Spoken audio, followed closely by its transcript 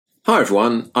Hi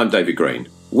everyone, I'm David Green.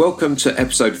 Welcome to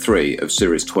episode 3 of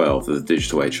series 12 of the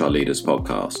Digital HR Leaders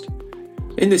podcast.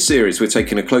 In this series, we're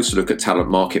taking a closer look at Talent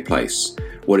Marketplace,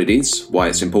 what it is, why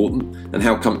it's important, and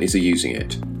how companies are using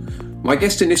it. My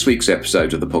guest in this week's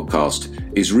episode of the podcast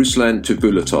is Ruslan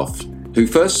Tubulatov, who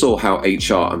first saw how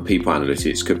HR and people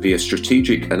analytics could be a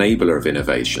strategic enabler of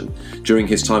innovation during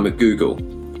his time at Google.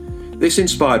 This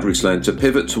inspired Ruslan to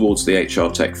pivot towards the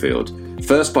HR tech field,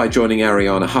 first by joining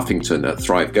Arianna Huffington at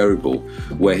Thrive Global,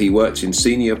 where he worked in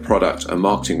senior product and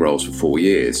marketing roles for 4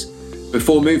 years,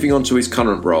 before moving on to his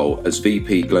current role as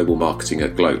VP Global Marketing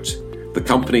at Gloat, the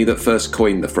company that first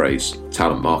coined the phrase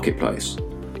Talent Marketplace.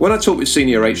 When I talk with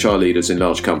senior HR leaders in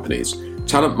large companies,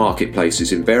 Talent Marketplace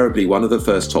is invariably one of the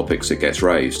first topics that gets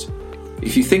raised.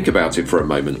 If you think about it for a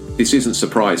moment, this isn't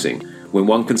surprising when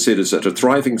one considers that a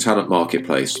thriving talent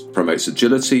marketplace promotes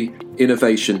agility,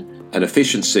 innovation, and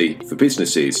efficiency for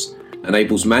businesses,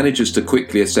 enables managers to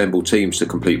quickly assemble teams to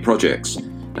complete projects,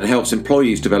 and helps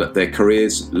employees develop their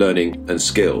careers, learning, and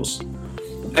skills.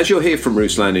 As you'll hear from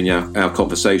Ruslan in our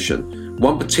conversation,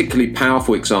 one particularly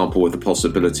powerful example of the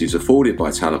possibilities afforded by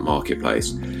Talent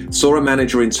Marketplace saw a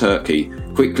manager in Turkey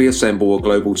quickly assemble a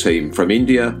global team from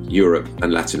India, Europe,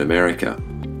 and Latin America.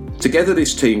 Together,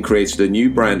 this team created a new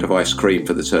brand of ice cream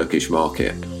for the Turkish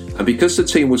market, and because the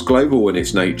team was global in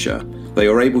its nature, they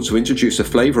were able to introduce a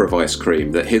flavour of ice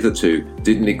cream that hitherto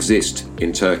didn't exist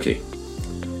in Turkey.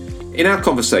 In our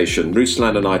conversation,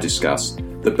 Ruslan and I discuss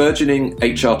the burgeoning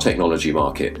HR technology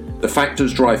market, the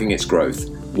factors driving its growth,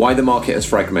 why the market has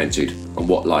fragmented, and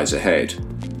what lies ahead.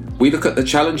 We look at the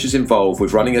challenges involved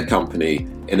with running a company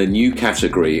in a new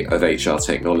category of HR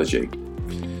technology.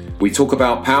 We talk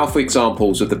about powerful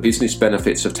examples of the business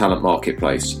benefits of Talent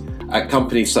Marketplace at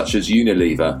companies such as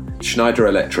Unilever, Schneider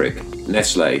Electric,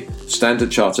 Nestlé, Standard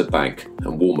Chartered Bank,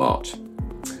 and Walmart.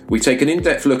 We take an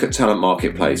in-depth look at Talent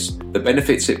Marketplace, the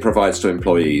benefits it provides to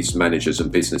employees, managers, and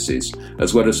businesses,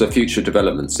 as well as the future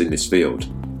developments in this field.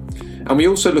 And we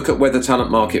also look at whether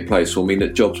Talent Marketplace will mean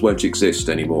that jobs won't exist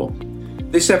anymore.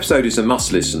 This episode is a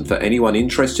must-listen for anyone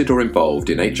interested or involved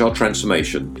in HR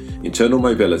transformation, internal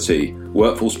mobility,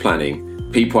 workforce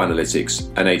planning, people analytics,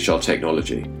 and HR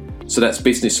technology. So that's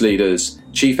business leaders,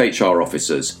 chief HR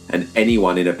officers, and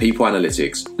anyone in a people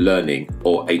analytics, learning,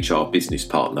 or HR business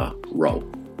partner role.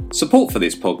 Support for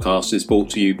this podcast is brought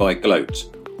to you by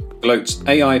Gloat. Gloat's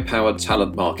AI-powered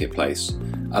talent marketplace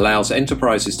allows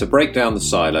enterprises to break down the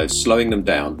silos, slowing them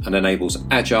down, and enables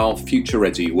agile,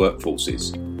 future-ready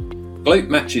workforces. Gloat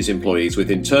matches employees with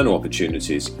internal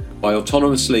opportunities by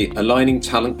autonomously aligning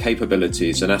talent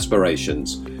capabilities and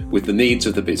aspirations with the needs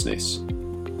of the business.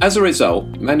 As a result,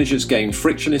 managers gain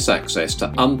frictionless access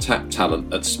to untapped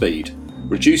talent at speed,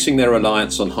 reducing their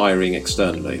reliance on hiring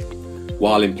externally,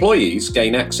 while employees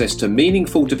gain access to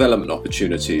meaningful development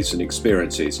opportunities and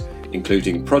experiences,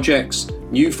 including projects,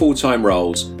 new full-time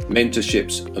roles,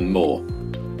 mentorships, and more.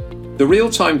 The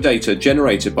real-time data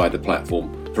generated by the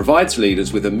platform provides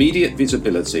leaders with immediate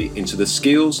visibility into the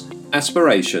skills,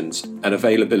 aspirations, and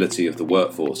availability of the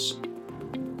workforce.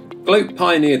 Gloat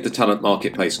pioneered the talent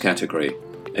marketplace category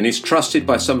and is trusted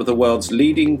by some of the world's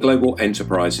leading global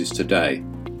enterprises today,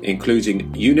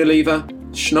 including Unilever,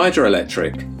 Schneider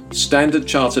Electric, Standard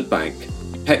Chartered Bank,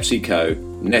 PepsiCo,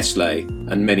 Nestlé,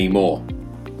 and many more.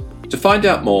 To find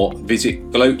out more, visit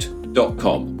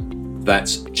gloat.com.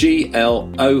 That's GLOAT.com.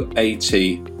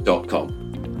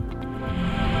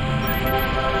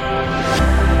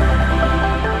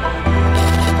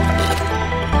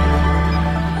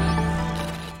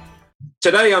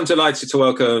 Today, I'm delighted to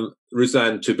welcome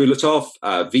Ruslan Tubulatov,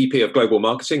 VP of Global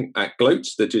Marketing at Gloat,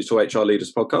 the Digital HR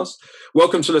Leaders podcast.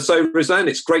 Welcome to the show, Ruslan.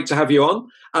 It's great to have you on.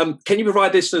 Can you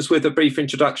provide listeners with a brief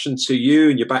introduction to you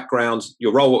and your background,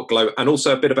 your role at Gloat, and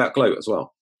also a bit about Gloat as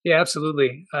well? Yeah,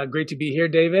 absolutely. Great to be here,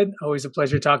 David. Always a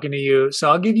pleasure talking to you. So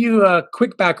I'll give you a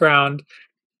quick background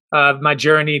of my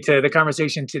journey to the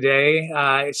conversation today.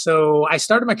 So I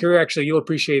started my career, actually, you'll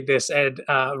appreciate this, at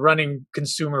running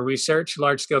consumer research,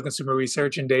 large-scale consumer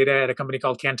research and data at a company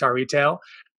called Kantar Retail.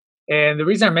 And the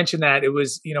reason I mentioned that, it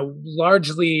was,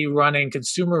 largely running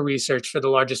consumer research for the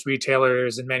largest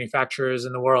retailers and manufacturers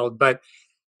in the world. But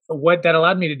what that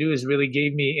allowed me to do is really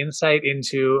gave me insight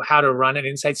into how to run an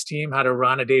insights team, how to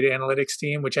run a data analytics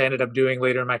team, which I ended up doing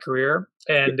later in my career.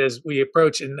 And as we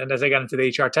approach, and as I got into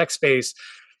the HR tech space,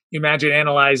 you imagine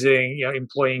analyzing,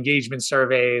 employee engagement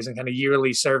surveys and kind of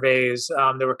yearly surveys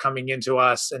that were coming into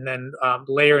us, and then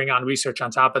layering on research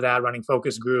on top of that, running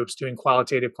focus groups, doing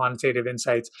qualitative, quantitative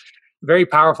insights. Very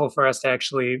powerful for us to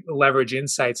actually leverage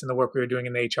insights in the work we were doing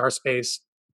in the HR space.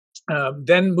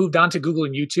 Then moved on to Google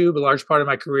and YouTube. A large part of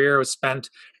my career was spent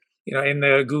in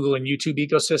the Google and YouTube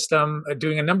ecosystem,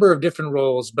 doing a number of different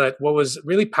roles. But what was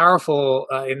really powerful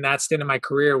in that stint in my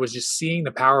career was just seeing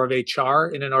the power of HR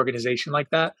in an organization like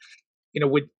that.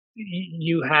 With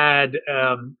you had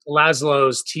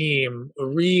Laszlo's team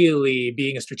really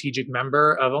being a strategic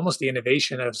member of almost the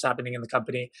innovation that's happening in the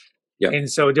company. Yeah.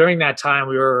 And so during that time,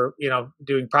 we were,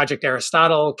 doing Project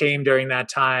Aristotle came during that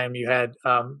time. You had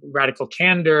Radical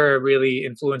Candor really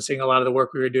influencing a lot of the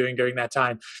work we were doing during that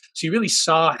time. So you really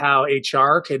saw how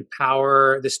HR could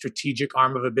power the strategic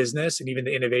arm of a business and even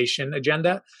the innovation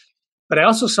agenda. But I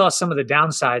also saw some of the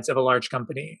downsides of a large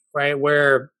company, right?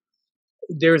 Where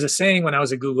there's a saying when I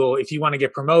was at Google, if you want to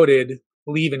get promoted,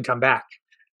 leave and come back.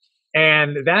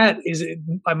 And that is,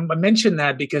 I mentioned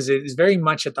that because it is very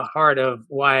much at the heart of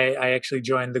why I actually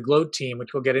joined the Gloat team, which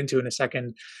we'll get into in a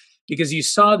second, because you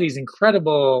saw these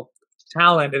incredible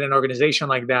talent in an organization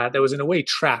like that was in a way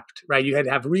trapped, right? You had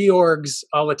to have reorgs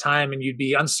all the time and you'd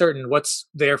be uncertain what's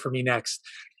there for me next.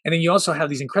 And then you also have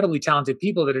these incredibly talented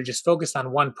people that are just focused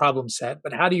on one problem set,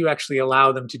 but how do you actually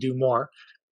allow them to do more?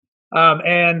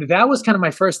 And that was kind of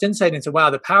my first insight into, wow,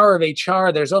 the power of HR,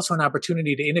 there's also an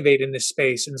opportunity to innovate in this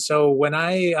space. And so when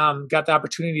I got the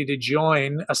opportunity to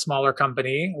join a smaller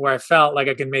company where I felt like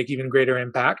I could make even greater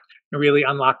impact and really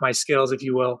unlock my skills, if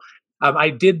you will, I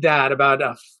did that about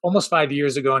almost 5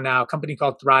 years ago now, a company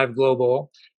called Thrive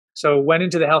Global. So went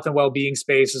into the health and well-being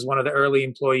space as one of the early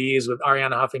employees with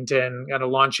Arianna Huffington, kind of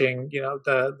launching,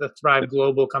 the Thrive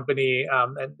Global company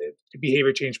and the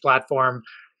behavior change platform,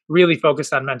 really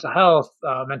focused on mental health,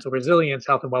 mental resilience,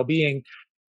 health and well-being,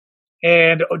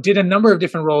 and did a number of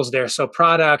different roles there. So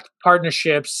product,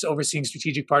 partnerships, overseeing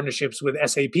strategic partnerships with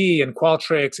SAP and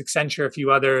Qualtrics, Accenture, a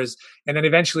few others, and then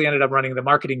eventually ended up running the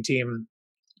marketing team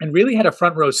and really had a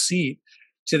front row seat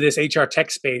to this HR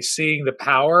tech space, seeing the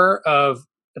power of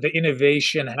the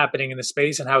innovation happening in the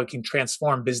space and how it can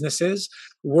transform businesses,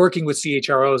 working with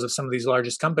CHROs of some of these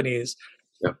largest companies.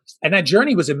 Yeah. And that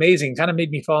journey was amazing, kind of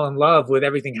made me fall in love with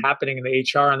everything happening in the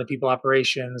HR and the people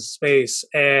operations space.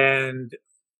 And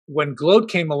when Gloat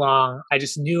came along, I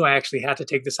just knew I actually had to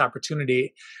take this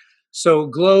opportunity. So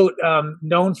Gloat,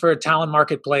 known for a talent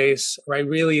marketplace, right?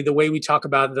 Really, the way we talk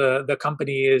about the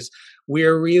company is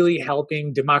we're really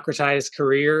helping democratize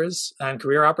careers and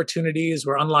career opportunities.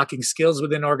 We're unlocking skills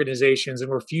within organizations and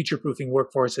we're future-proofing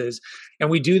workforces. And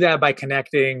we do that by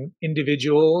connecting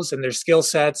individuals and their skill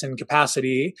sets and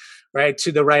capacity, right,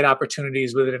 to the right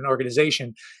opportunities within an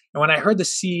organization. And when I heard the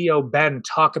CEO, Ben,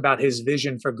 talk about his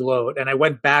vision for Gloat, and I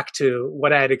went back to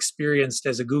what I had experienced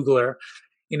as a Googler,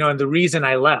 and the reason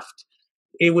I left,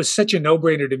 it was such a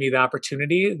no-brainer to me, the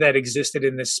opportunity that existed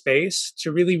in this space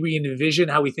to really re-envision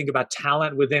how we think about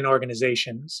talent within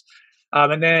organizations.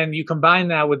 And then you combine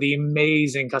that with the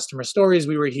amazing customer stories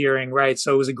we were hearing, right?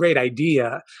 So it was a great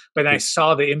idea, but then I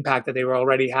saw the impact that they were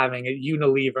already having at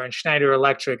Unilever and Schneider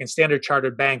Electric and Standard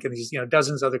Chartered Bank and these,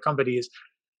 dozens of other companies.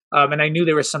 And I knew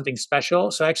there was something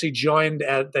special. So I actually joined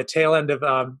at the tail end of,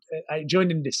 I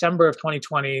joined in December of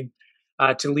 2020,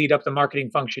 to lead up the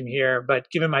marketing function here. But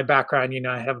given my background,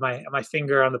 I have my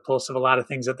finger on the pulse of a lot of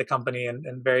things at the company and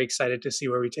very excited to see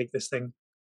where we take this thing.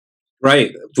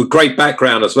 Great. With great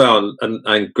background as well.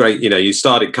 And great, you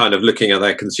started kind of looking at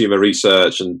that consumer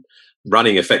research and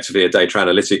running effectively a data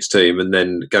analytics team and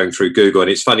then going through Google. And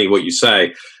it's funny what you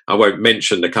say. I won't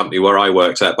mention the company where I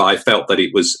worked at, but I felt that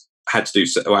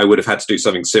I would have had to do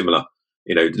something similar,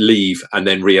 leave and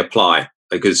then reapply.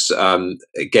 Because,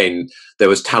 again, there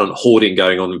was talent hoarding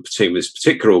going on between this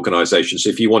particular organization. So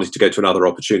if you wanted to go to another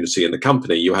opportunity in the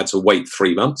company, you had to wait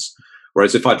 3 months.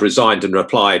 Whereas if I'd resigned and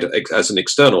applied as an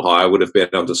external hire, I would have been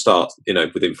able to start,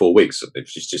 within 4 weeks.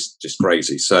 It's just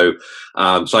crazy. So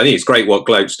I think it's great what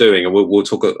Gloat's doing. And we'll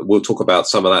talk about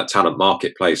some of that talent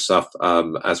marketplace stuff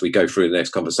as we go through the next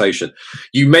conversation.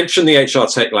 You mentioned the HR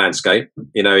tech landscape.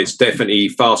 It's definitely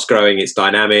fast growing. It's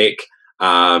dynamic.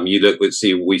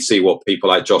 We see what people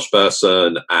like Josh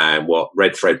Bersin and what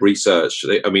Red Thread Research,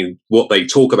 what they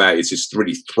talk about is this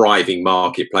really thriving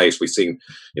marketplace. We've seen,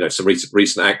 some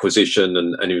recent acquisition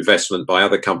and investment by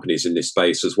other companies in this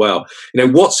space as well.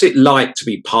 What's it like to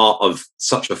be part of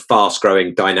such a fast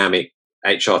growing, dynamic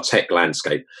HR tech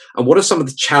landscape? And what are some of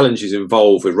the challenges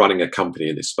involved with running a company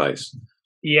in this space?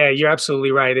 Yeah, you're absolutely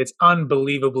right. It's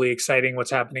unbelievably exciting what's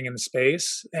happening in the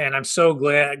space. And I'm so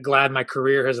glad my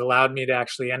career has allowed me to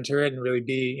actually enter it and really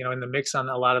be, in the mix on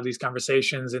a lot of these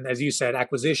conversations. And as you said,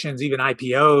 acquisitions, even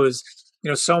IPOs,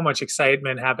 so much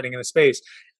excitement happening in the space.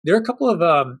 There are a couple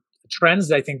of trends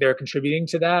that I think they're contributing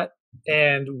to that.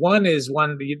 And one is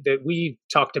one that we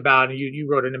talked about, and you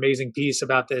wrote an amazing piece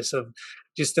about this, of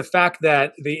just the fact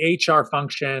that the HR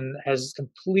function has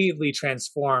completely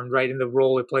transformed, right, in the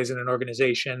role it plays in an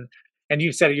organization. And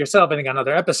you've said it yourself, I think, on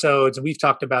other episodes, and we've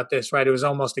talked about this, right? It was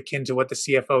almost akin to what the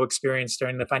CFO experienced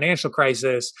during the financial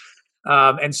crisis.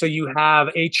 And so you have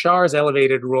HR's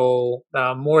elevated role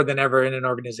more than ever in an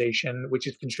organization, which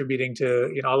is contributing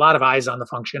to a lot of eyes on the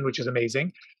function, which is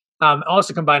amazing.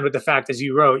 Also combined with the fact, as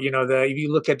you wrote, if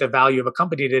you look at the value of a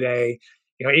company today,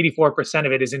 84%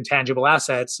 of it is intangible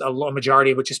assets, a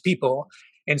majority of which is people.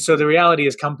 And so the reality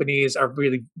is companies are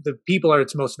really, the people are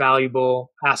its most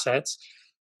valuable assets.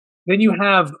 Then you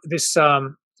have this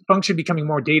function becoming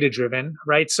more data driven,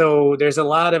 right? So there's a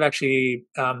lot of actually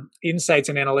insights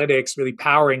and analytics really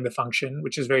powering the function,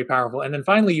 which is very powerful. And then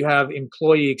finally, you have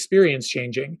employee experience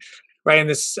changing, right? And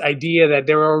this idea that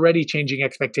there are already changing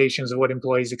expectations of what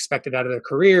employees expected out of their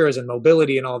careers and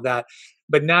mobility and all of that.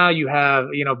 But now you have,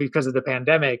 because of the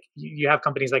pandemic, you have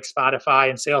companies like Spotify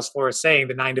and Salesforce saying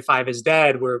the 9 to 5 is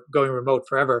dead. We're going remote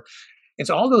forever. And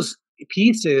so all those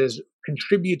pieces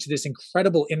contribute to this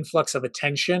incredible influx of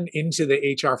attention into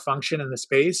the HR function and the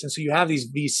space. And so you have these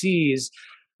VCs,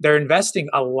 they're investing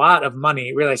a lot of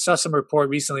money. Really, I saw some report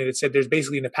recently that said there's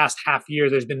basically in the past half year,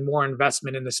 there's been more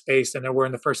investment in the space than there were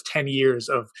in the first 10 years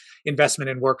of investment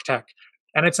in work tech.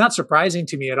 And it's not surprising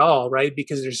to me at all, right?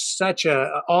 Because there's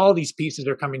all these pieces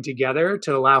are coming together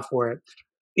to allow for it.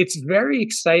 It's very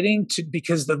exciting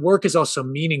because the work is also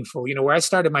meaningful. Where I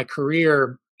started my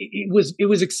career, it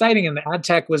was exciting, and the ad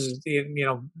tech was,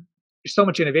 there's so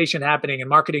much innovation happening in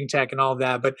marketing tech and all of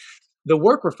that. But the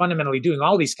work we're fundamentally doing,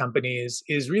 all these companies,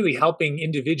 is really helping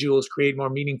individuals create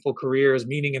more meaningful careers,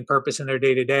 meaning and purpose in their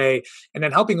day to day, and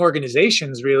then helping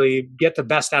organizations really get the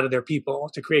best out of their people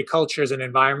to create cultures and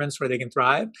environments where they can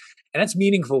thrive. And that's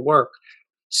meaningful work.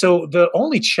 So the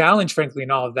only challenge, frankly,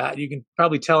 in all of that, you can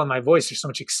probably tell in my voice, there's so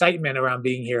much excitement around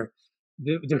being here.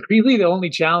 The only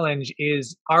challenge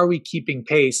is, are we keeping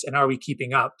pace and are we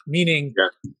keeping up? Meaning,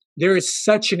 there is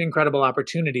such an incredible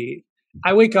opportunity.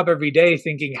 I wake up every day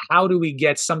thinking, how do we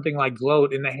get something like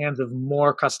Gloat in the hands of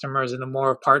more customers and the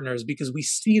more partners? Because we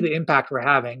see the impact we're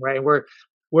having, right?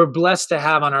 We're blessed to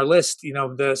have on our list,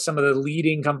 some of the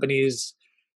leading companies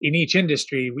in each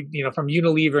industry, from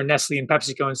Unilever, Nestle, and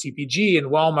PepsiCo, and CPG, and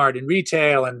Walmart, and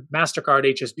retail, and MasterCard,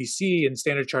 HSBC, and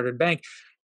Standard Chartered Bank.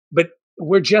 But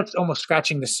we're just almost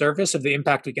scratching the surface of the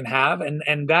impact we can have.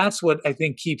 And that's what I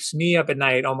think keeps me up at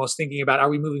night, almost thinking about, are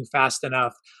we moving fast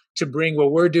enough to bring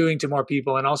what we're doing to more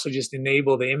people and also just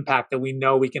enable the impact that we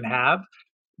know we can have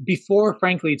before,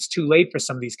 frankly, it's too late for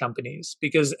some of these companies,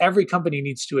 because every company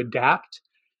needs to adapt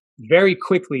very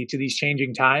quickly to these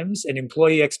changing times, and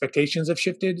employee expectations have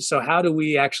shifted. So how do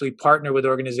we actually partner with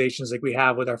organizations like we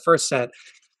have with our first set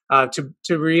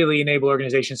to really enable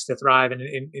organizations to thrive and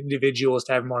individuals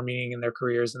to have more meaning in their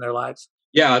careers and their lives?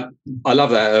 Yeah, I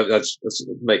love that. That's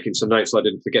making some notes so I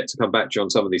didn't forget to come back to you on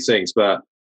some of these things. But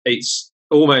it's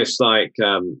almost like,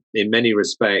 in many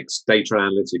respects, data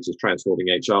analytics is transforming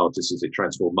HR just as it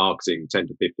transformed marketing 10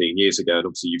 to 15 years ago. And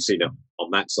obviously you've seen it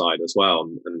on that side as well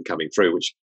and coming through,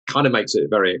 which kind of makes it a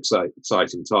very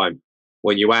exciting time.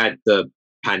 When you add the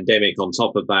pandemic on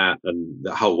top of that and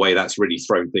the whole way that's really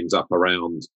thrown things up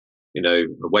around, the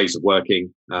ways of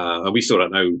working. And we still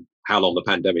don't know how long the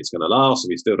pandemic's going to last. And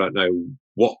we still don't know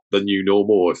what the new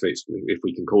normal, if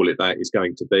we can call it that, is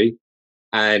going to be.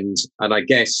 And I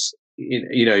guess,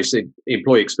 it's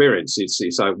employee experience.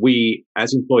 It's like we,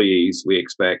 as employees, we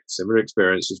expect similar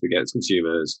experiences we get as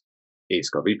consumers. It's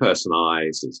got to be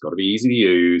personalized. It's got to be easy to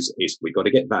use. We've got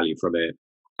to get value from it.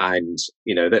 And,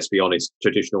 let's be honest,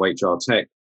 traditional HR tech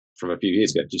from a few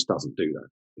years ago just doesn't do that.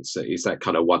 It's that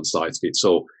kind of one size fits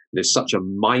all. There's such a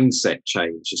mindset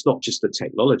change. It's not just the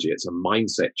technology; it's a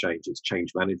mindset change. It's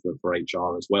change management for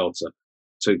HR as well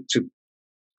to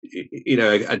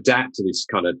adapt to this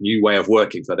kind of new way of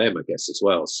working for them, I guess, as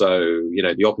well. So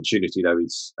the opportunity though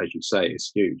is, as you say,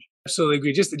 is huge. Absolutely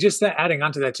agree. Just adding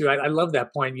on to that too, I love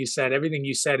that point you said. Everything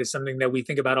you said is something that we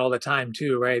think about all the time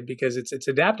too, right? Because it's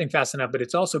adapting fast enough, but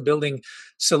it's also building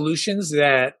solutions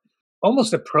that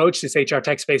almost approach this HR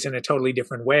tech space in a totally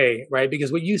different way, right?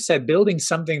 Because what you said, building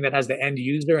something that has the end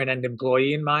user and end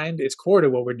employee in mind, is core to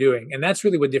what we're doing. And that's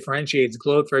really what differentiates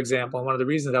Gloat, for example. And one of the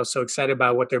reasons I was so excited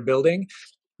about what they're building,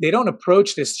 they don't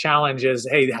approach this challenge as,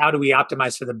 hey, how do we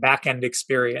optimize for the back end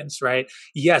experience, right?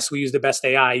 Yes, we use the best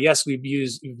AI. Yes, we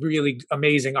use really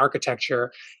amazing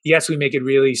architecture. Yes, we make it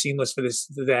really seamless for the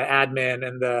admin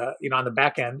and on the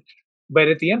back end. But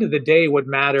at the end of the day, what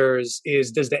matters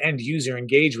is, does the end user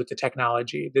engage with the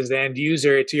technology? Does the end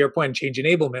user, to your point, change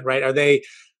enablement, right? Are they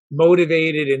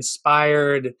motivated,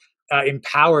 inspired,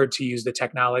 empowered to use the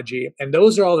technology. And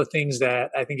those are all the things that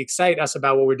I think excite us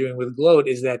about what we're doing with Gloat,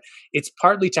 is that it's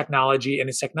partly technology, and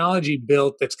it's technology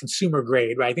built that's consumer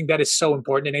grade, right? I think that is so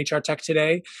important in HR tech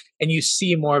today. And you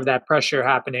see more of that pressure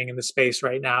happening in the space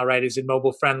right now, right? Is it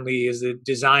mobile friendly? Is it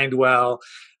designed well?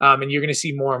 And you're going to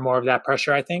see more and more of that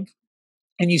pressure, I think.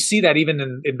 And you see that even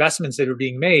in investments that are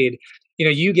being made.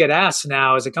 You get asked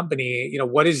now as a company,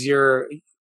 what is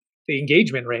the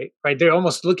engagement rate, right? They're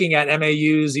almost looking at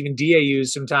MAUs, even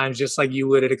DAUs sometimes, just like you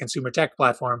would at a consumer tech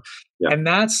platform. Yeah. And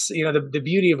that's, the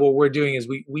beauty of what we're doing is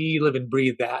we live and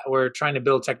breathe that. We're trying to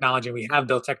build technology, and we have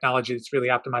built technology that's really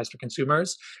optimized for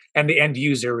consumers and the end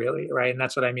user, really, right? And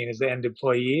that's what I mean is the end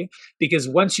employee. Because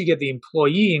once you get the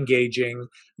employee engaging,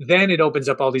 then it opens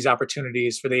up all these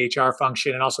opportunities for the HR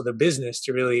function and also the business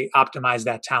to really optimize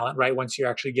that talent, right? Once you're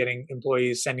actually getting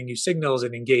employees sending you signals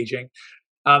and engaging.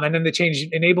 And then the change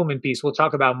enablement piece, we'll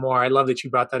talk about more. I love that you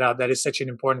brought that up. That is such an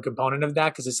important component of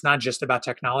that, because it's not just about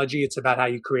technology. It's about how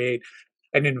you create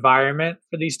an environment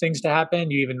for these things to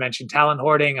happen. You even mentioned talent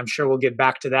hoarding. I'm sure we'll get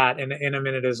back to that in a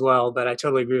minute as well. But I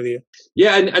totally agree with you.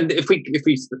 Yeah, and if we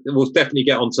we'll definitely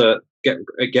get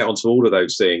onto all of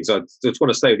those things. I just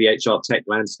want to stay with the HR tech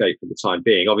landscape for the time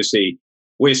being. Obviously,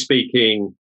 we're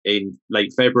speaking in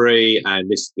late February, and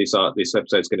this episode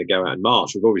is going to go out in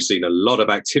March. We've already seen a lot of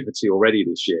activity already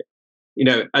this year.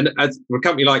 And as for a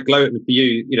company like Gloat, and for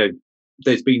you,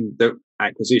 there's been the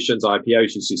acquisitions,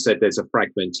 IPOs. As you said, there's a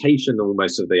fragmentation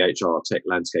almost of the HR tech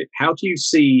landscape. How do you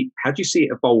see it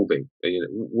evolving?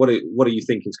 What do you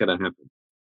think is going to happen?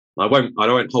 I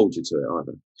won't hold you to it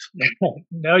either.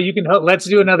 No, you can. Let's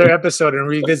do another episode and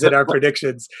revisit our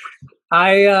predictions.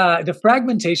 The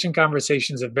fragmentation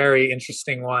conversation is a very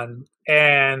interesting one.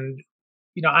 And,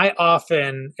 I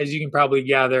often, as you can probably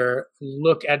gather,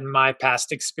 look at my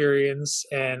past experience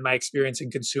and my experience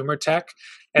in consumer tech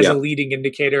as a leading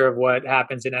indicator of what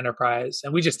happens in enterprise.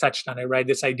 And we just touched on it, right?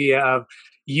 This idea of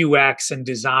UX and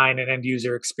design and end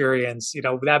user experience,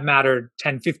 that mattered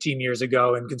 10, 15 years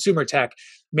ago, and consumer tech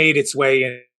made its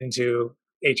way into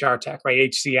HR tech, right?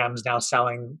 HCM's now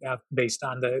selling based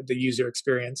on the user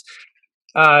experience.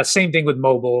 Same thing with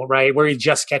mobile, right? Where you're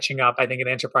just catching up, I think, in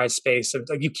enterprise space.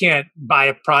 You can't buy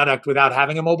a product without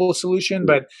having a mobile solution.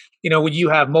 But, when you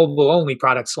have mobile only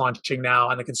products launching now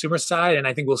on the consumer side, and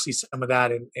I think we'll see some of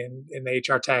that in the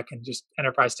HR tech and just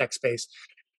enterprise tech space.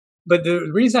 But the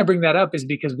reason I bring that up is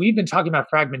because we've been talking about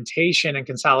fragmentation and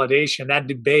consolidation, that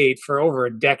debate, for over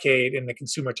a decade in the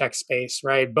consumer tech space,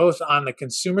 right? Both on the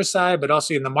consumer side, but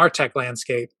also in the MarTech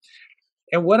landscape.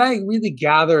 And what I really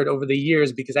gathered over the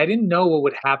years, because I didn't know what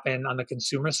would happen on the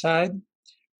consumer side,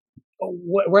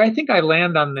 where I think I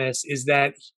land on this is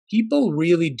that people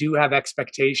really do have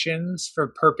expectations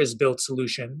for purpose-built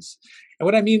solutions. And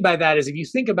what I mean by that is, if you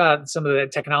think about some of the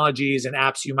technologies and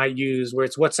apps you might use, where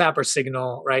it's WhatsApp or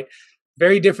Signal, right?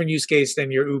 Very different use case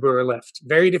than your Uber or Lyft.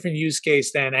 Very different use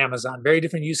case than Amazon. Very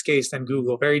different use case than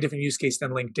Google. Very different use case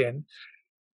than LinkedIn.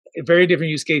 A very different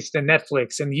use case than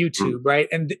Netflix and YouTube, right?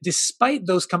 And despite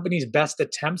those companies' best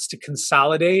attempts to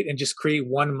consolidate and just create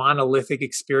one monolithic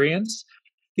experience,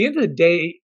 at the end of the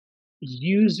day,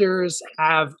 users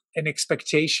have an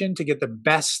expectation to get the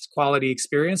best quality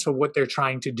experience for what they're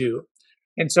trying to do.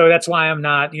 And so that's why I'm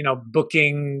not,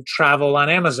 booking travel on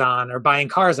Amazon or buying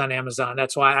cars on Amazon.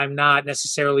 That's why I'm not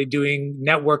necessarily doing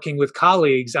networking with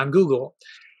colleagues on Google.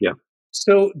 Yeah.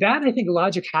 So that, I think,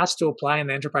 logic has to apply in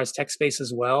the enterprise tech space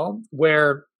as well,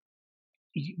 where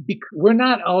we're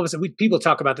not all of a sudden, people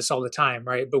talk about this all the time,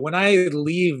 right? But when I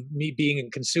leave me being a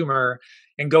consumer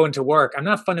and go into work, I'm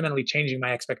not fundamentally changing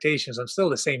my expectations. I'm still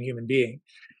the same human being.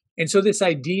 And so this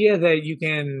idea that you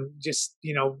can just,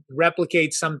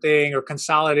 replicate something or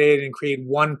consolidate and create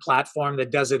one platform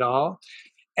that does it all,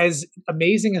 as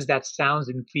amazing as that sounds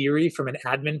in theory from an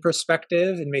admin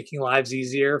perspective and making lives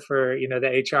easier for,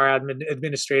 the HR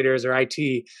administrators or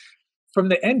IT, from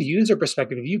the end user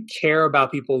perspective, if you care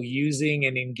about people using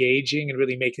and engaging and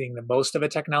really making the most of a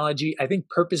technology, I think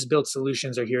purpose-built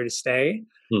solutions are here to stay.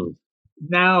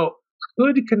 Now,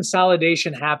 could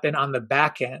consolidation happen on the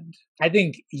back end? I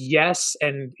think yes,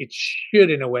 and it should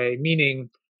in a way, meaning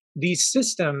these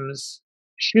systems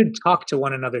should talk to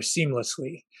one another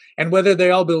seamlessly. And whether they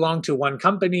all belong to one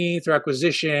company through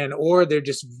acquisition, or they're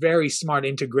just very smart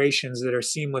integrations that are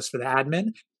seamless for the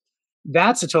admin,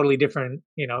 that's a totally different,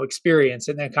 experience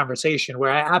in that conversation, where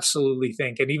I absolutely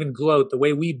think, and even Gloat, the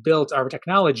way we built our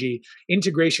technology,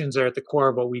 integrations are at the core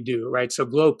of what we do, right? So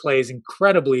Gloat plays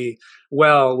incredibly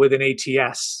well with an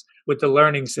ATS, with the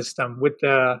learning system, with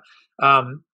the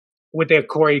with their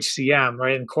core HCM,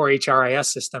 right, and core HRIS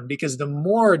system, because the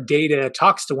more data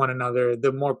talks to one another,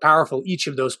 the more powerful each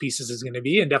of those pieces is going to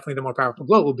be, and definitely the more powerful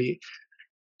Gloat will be.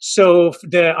 So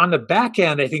on the back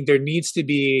end, I think there needs to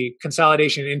be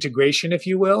consolidation and integration, if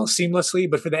you will, seamlessly.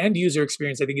 But for the end user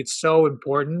experience, I think it's so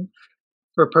important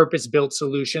for purpose-built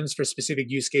solutions for specific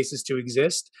use cases to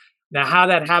exist. Now, how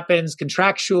that happens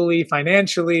contractually,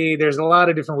 financially, there's a lot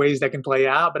of different ways that can play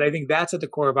out. But I think that's at the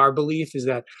core of our belief, is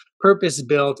that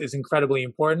purpose-built is incredibly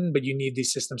important, but you need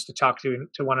these systems to talk to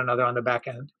one another on the back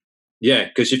end. Yeah,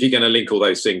 because if you're going to link all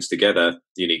those things together,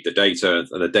 you need the data,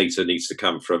 and the data needs to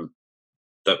come from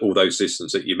all those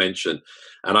systems that you mentioned.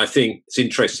 And I think it's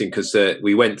interesting because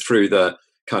we went through the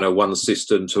kind of one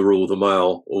system to rule the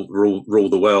mile or rule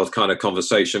the world kind of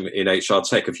conversation in HR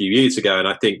tech a few years ago. And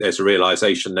I think there's a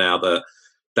realization now that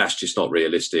that's just not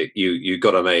realistic. You've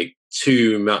got to make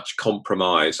too much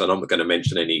compromise. And I'm not going to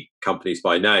mention any companies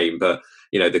by name, but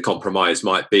the compromise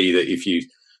might be that if you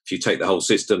take the whole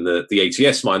system, the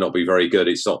ATS might not be very good.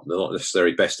 It's not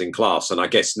necessarily best in class. And I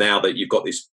guess now that you've got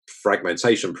this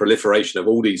fragmentation, proliferation of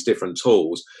all these different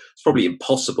tools, it's probably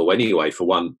impossible anyway for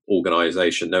one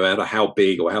organization, no matter how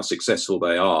big or how successful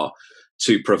they are,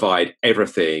 to provide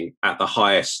everything at the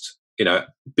highest,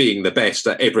 being the best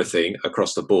at everything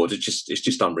across the board. It's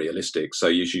just unrealistic. So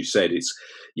as you said,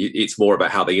 it's more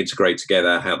about how they integrate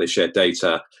together, how they share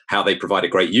data, how they provide a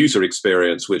great user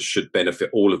experience, which should benefit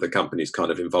all of the companies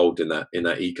kind of involved in that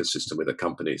ecosystem with the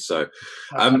company. So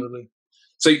absolutely.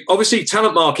 So obviously,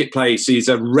 talent marketplace is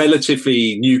a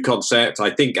relatively new concept.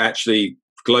 I think actually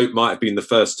Gloat might have been the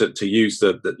first to use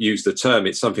the term.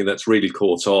 It's something that's really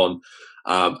caught on,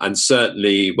 and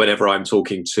certainly whenever I'm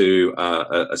talking to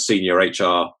a senior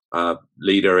HR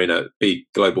leader in a big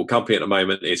global company at the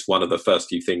moment, it's one of the first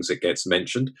few things that gets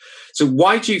mentioned. So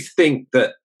why do you think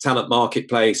that talent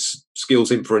marketplace, skills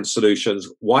inference solutions,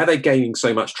 why are they gaining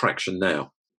so much traction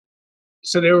now?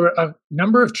 So there were a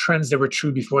number of trends that were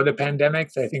true before the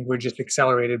pandemic that I think were just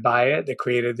accelerated by it, that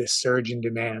created this surge in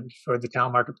demand for the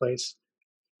talent marketplace.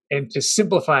 And to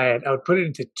simplify it, I would put it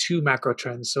into two macro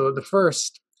trends. So the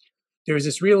first, there was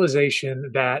this realization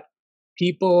that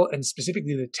people, and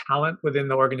specifically the talent within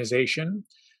the organization,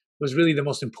 was really the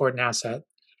most important asset,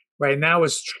 right? And that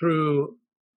was true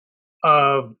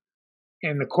of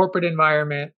in the corporate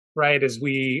environment, right, as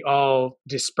we all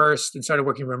dispersed and started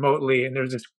working remotely. And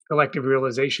there's this collective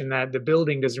realization that the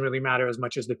building doesn't really matter as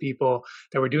much as the people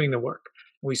that were doing the work.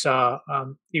 We saw,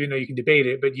 even though you can debate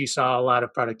it, but you saw a lot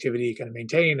of productivity kind of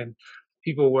maintained and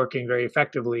people working very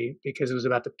effectively because it was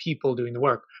about the people doing the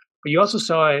work. But you also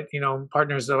saw it,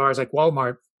 partners of ours like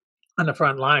Walmart on the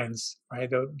front lines, right?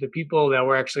 The people that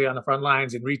were actually on the front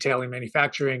lines in retail and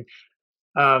manufacturing,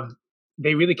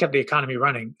 they really kept the economy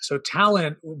running. So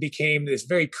talent became this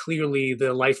very clearly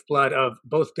the lifeblood of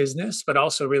both business, but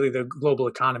also really the global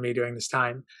economy during this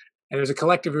time. And there's a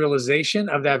collective realization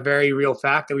of that very real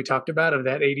fact that we talked about, of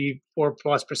that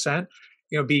 84+%,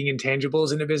 being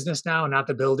intangibles in a business now, not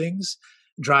the buildings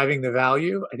driving the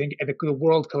value. I think the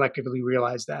world collectively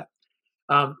realized that.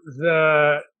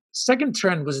 The second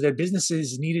trend was that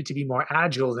businesses needed to be more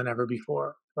agile than ever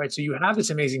before, right? So you have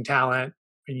this amazing talent,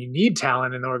 and you need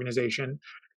talent in the organization,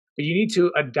 but you need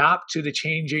to adapt to the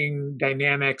changing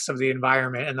dynamics of the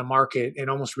environment and the market in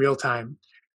almost real time.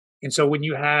 And so when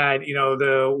you had,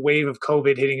 the wave of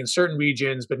COVID hitting in certain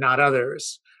regions, but not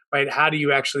others, right? How do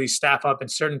you actually staff up in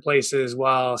certain places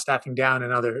while staffing down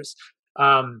in others?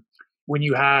 When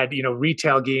you had,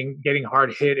 retail getting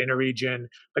hard hit in a region,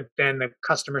 but then the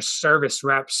customer service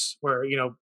reps were,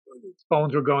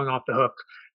 phones were going off the hook.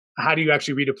 How do you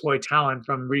actually redeploy talent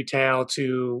from retail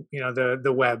to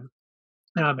the web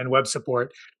and web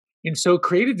support? And so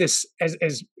created this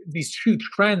as these two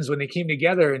trends, when they came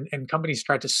together and companies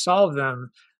tried to solve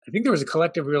them. I think there was a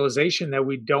collective realization that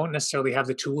we don't necessarily have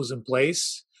the tools in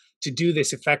place to do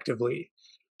this effectively,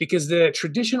 because the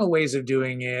traditional ways of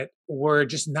doing it were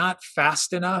just not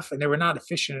fast enough and they were not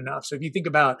efficient enough. So if you think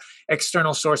about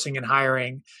external sourcing and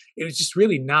hiring, it was just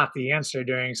really not the answer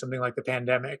during something like the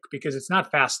pandemic, because it's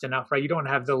not fast enough, right? You don't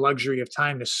have the luxury of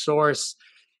time to source,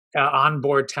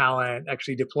 onboard talent,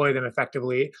 actually deploy them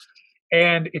effectively.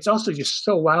 And it's also just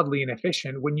so wildly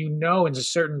inefficient when in a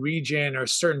certain region or a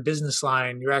certain business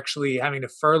line, you're actually having to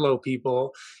furlough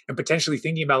people and potentially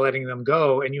thinking about letting them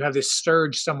go. And you have this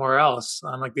surge somewhere else,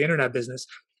 like the internet business.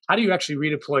 How do you actually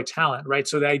redeploy talent, right?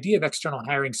 So the idea of external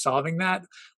hiring solving that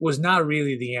was not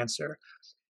really the answer.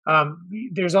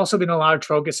 There's also been a lot of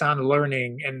focus on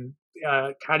learning and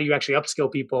how do you actually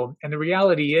upskill people. And the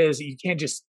reality is you can't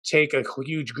just take a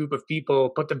huge group of people,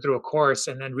 put them through a course,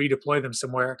 and then redeploy them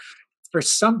somewhere. For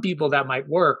some people that might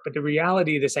work, but the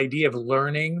reality, this idea of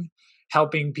learning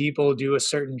helping people do a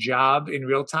certain job in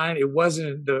real time. It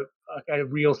wasn't a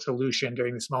real solution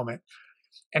during this moment.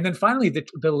 And then finally,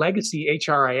 the legacy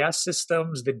HRIS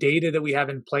systems, the data that we have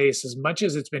in place, as much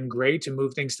as it's been great to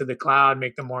move things to the cloud,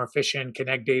 make them more efficient,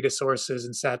 connect data sources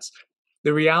and sets,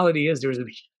 the reality is there's a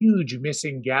huge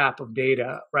missing gap of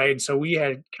data, right? And so we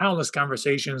had countless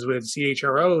conversations with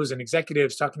CHROs and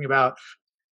executives talking about,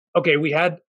 okay, we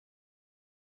had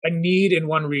a need in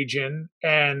one region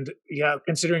and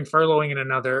considering furloughing in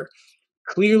another.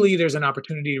 Clearly, there's an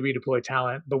opportunity to redeploy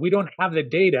talent, but we don't have the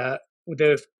data.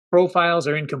 The profiles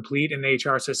are incomplete in the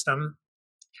HR system.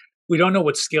 We don't know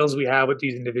what skills we have with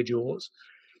these individuals.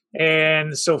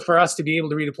 And so for us to be able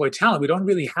to redeploy talent, we don't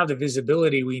really have the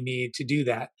visibility we need to do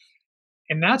that.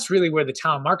 And that's really where the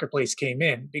talent marketplace came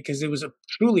in, because it was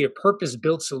truly a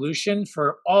purpose-built solution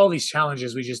for all these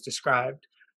challenges we just described.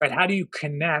 Right? How do you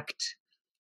connect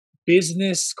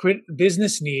business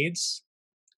needs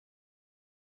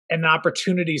and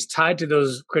opportunities tied to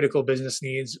those critical business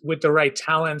needs with the right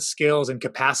talent, skills, and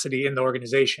capacity in the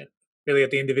organization, really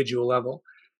at the individual level?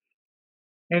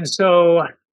 And so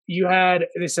you had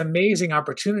this amazing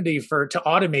opportunity to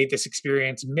automate this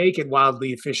experience, make it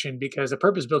wildly efficient, because a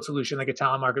purpose-built solution like a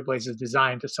talent marketplace is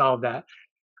designed to solve that.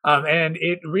 And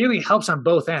it really helps on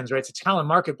both ends, right? It's a talent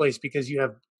marketplace because you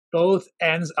have both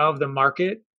ends of the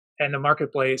market and the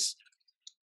marketplace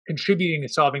contributing to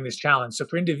solving this challenge. So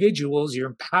for individuals, you're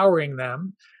empowering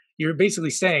them. You're basically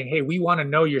saying, hey, we want to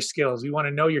know your skills. We want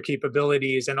to know your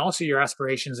capabilities and also your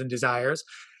aspirations and desires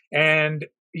and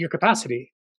your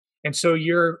capacity. And so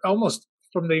you're almost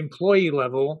from the employee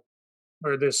level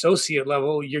or the associate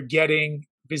level, you're getting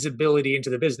visibility into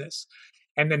the business.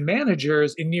 And then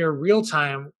managers in near real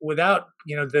time, without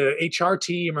the HR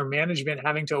team or management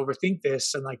having to overthink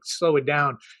this and like slow it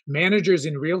down, managers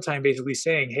in real time basically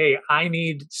saying, hey, I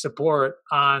need support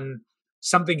on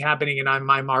something happening in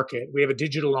my market. We have a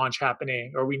digital launch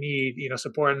happening, or we need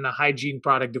support in the hygiene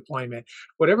product deployment.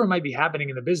 Whatever might be happening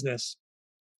in the business,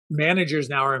 managers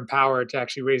now are empowered to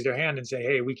actually raise their hand and say,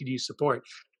 hey, we could use support.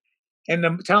 And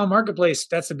the talent marketplace,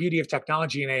 that's the beauty of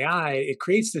technology and AI. It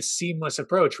creates this seamless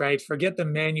approach, right? Forget the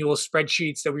manual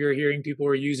spreadsheets that we were hearing people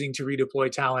were using to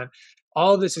redeploy talent.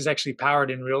 All of this is actually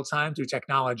powered in real time through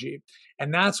technology.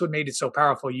 And that's what made it so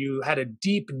powerful. You had a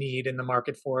deep need in the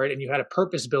market for it, and you had a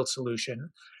purpose-built solution.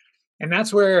 And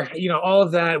that's where, all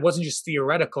of that wasn't just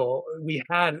theoretical. We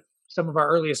had some of our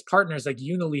earliest partners like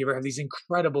Unilever have these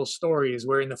incredible stories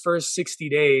where in the first 60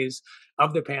 days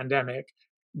of the pandemic,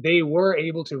 they were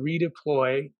able to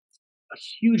redeploy a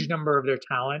huge number of their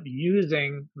talent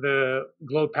using the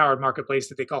Globe-powered marketplace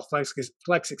that they call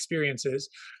Flex Experiences.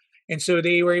 And so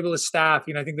they were able to staff,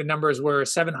 I think the numbers were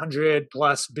 700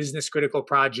 plus business critical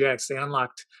projects. They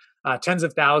unlocked tens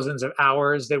of thousands of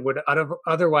hours that would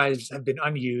otherwise have been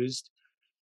unused.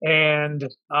 And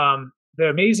the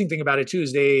amazing thing about it too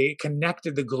is they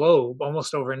connected the globe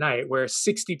almost overnight, where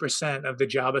 60% of the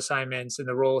job assignments and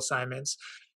the role assignments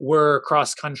were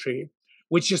cross country,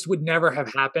 which just would never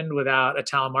have happened without a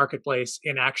talent marketplace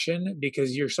in action,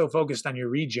 because you're so focused on your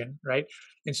region, right?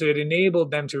 And so it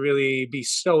enabled them to really be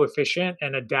so efficient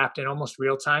and adapt in almost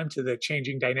real time to the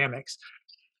changing dynamics.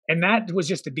 And that was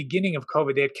just the beginning of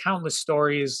COVID. They had countless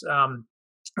stories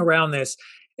around this.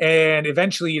 And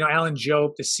eventually, Alan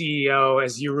Jope, the CEO,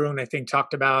 as Jeroen, I think,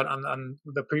 talked about on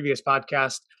the previous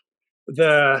podcast,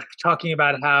 talking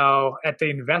about how at the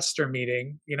investor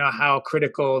meeting, how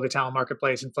critical the talent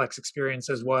marketplace and Flex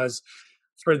Experiences was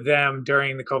for them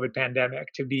during the COVID pandemic,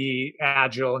 to be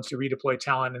agile and to redeploy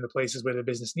talent in the places where the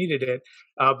business needed it.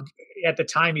 At the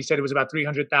time, he said it was about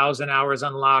 300,000 hours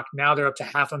unlocked. Now they're up to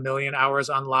 500,000 hours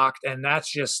unlocked. And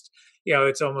that's just,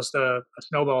 it's almost a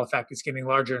snowball effect. It's getting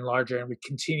larger and larger. And we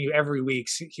continue every week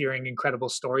hearing incredible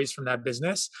stories from that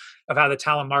business of how the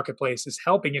talent marketplace is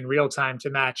helping in real time to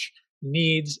match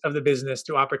needs of the business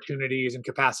to opportunities and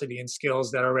capacity and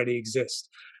skills that already exist.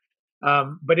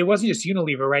 But it wasn't just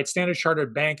Unilever, right? Standard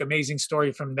Chartered Bank, amazing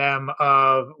story from them.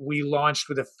 We launched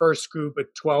with the first group of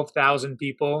 12,000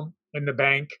 people in the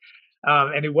bank.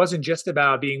 And it wasn't just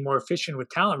about being more efficient with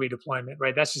talent redeployment,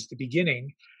 right? That's just the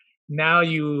beginning. Now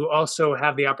you also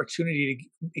have the opportunity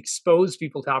to expose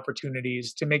people to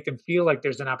opportunities, to make them feel like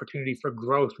there's an opportunity for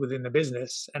growth within the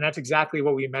business. And that's exactly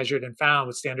what we measured and found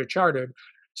with Standard Chartered.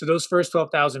 So those first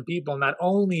 12,000 people, not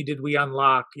only did we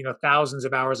unlock, thousands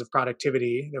of hours of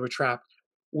productivity that were trapped,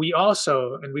 we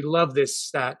also, and we love this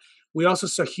stat, we also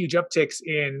saw huge upticks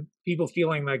in people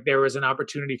feeling like there was an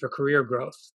opportunity for career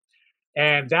growth.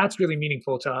 And that's really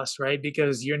meaningful to us, right?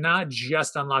 Because you're not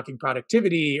just unlocking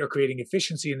productivity or creating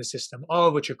efficiency in the system, all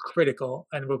of which are critical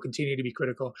and will continue to be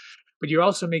critical. but you're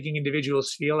also making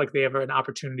individuals feel like they have an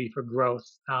opportunity for growth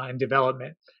and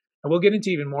development. And we'll get into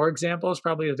even more examples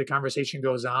probably as the conversation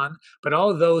goes on. But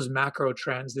all of those macro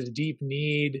trends, the deep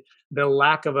need, the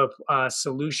lack of a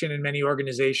solution in many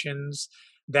organizations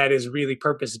that is really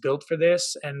purpose built for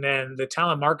this, and then the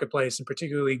talent marketplace, and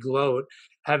particularly Gloat,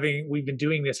 we've been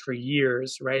doing this for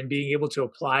years, right? And being able to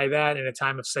apply that in a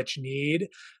time of such need,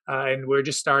 and we're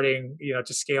just starting,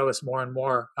 to scale this more and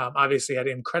more. Obviously, had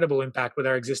incredible impact with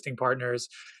our existing partners,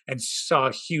 and saw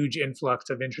a huge influx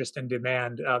of interest and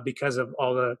demand because of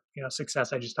all the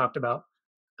success I just talked about.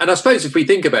 And I suppose if we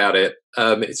think about it,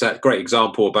 it's a great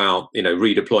example about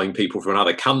redeploying people from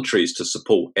other countries to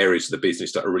support areas of the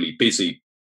business that are really busy,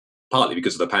 partly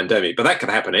because of the pandemic. But that could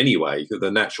happen anyway,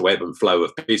 the natural ebb and flow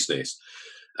of business.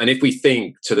 And if we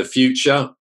think to the future,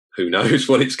 who knows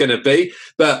what it's going to be?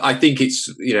 But I think it's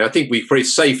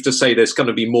safe to say there's going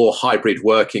to be more hybrid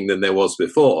working than there was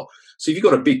before. So if you've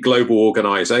got a big global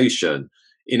organization,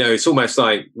 it's almost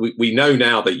like we know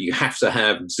now that you have to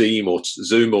have Zoom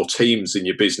or Teams in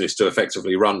your business to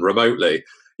effectively run remotely.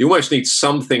 You almost need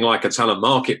something like a talent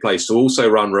marketplace to also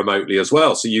run remotely as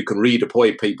well, so you can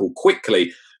redeploy people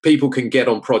quickly. People can get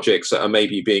on projects that are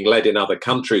maybe being led in other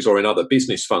countries or in other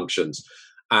business functions.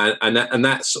 And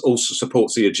that also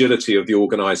supports the agility of the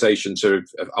organization to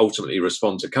ultimately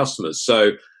respond to customers.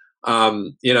 So,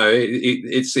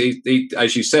 it's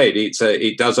as you said,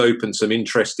 it does open some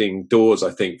interesting doors,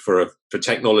 I think, for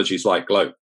technologies like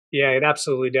Gloat. Yeah, it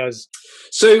absolutely does.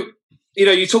 So,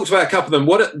 you talked about a couple of them.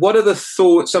 What are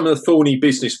some of the thorny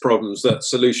business problems that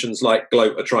solutions like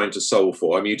Gloat are trying to solve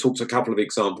for? I mean, you talked a couple of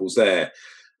examples there,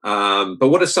 but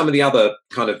what are some of the other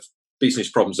kind of business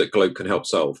problems that Gloat can help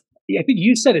solve? Yeah, I think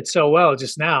you said it so well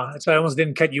just now. That's why I almost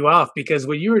didn't cut you off, because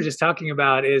what you were just talking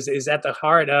about is at the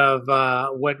heart of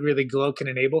what really Gloat can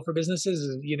enable for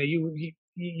businesses.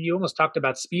 You almost talked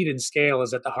about speed and scale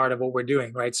is at the heart of what we're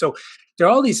doing, right? So there are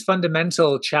all these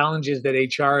fundamental challenges that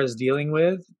HR is dealing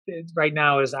with right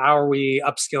now. Is how are we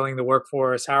upskilling the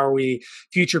workforce? How are we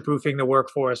future-proofing the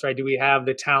workforce, right? Do we have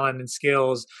the talent and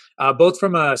skills, both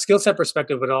from a skill set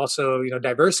perspective, but also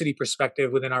diversity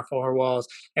perspective within our four walls?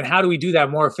 And how do we do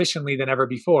that more efficiently than ever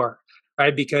before,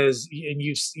 right? Because, and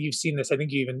you've seen this, I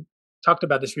think you even talked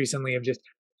about this recently, of just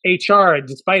HR,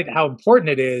 despite how important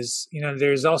it is,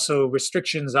 there's also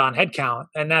restrictions on headcount,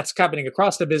 and that's happening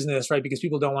across the business, right? Because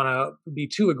people don't want to be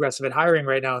too aggressive at hiring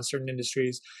right now in certain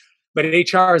industries, but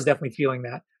HR is definitely feeling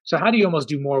that. So how do you almost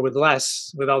do more with less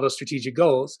with all those strategic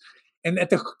goals? And at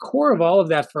the core of all of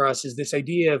that for us is this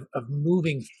idea of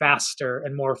moving faster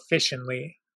and more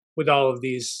efficiently with all of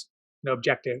these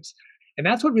objectives. And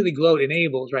that's what really Gloat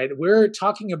enables, right? We're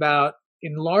talking about,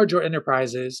 in larger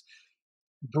enterprises,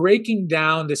 breaking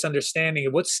down this understanding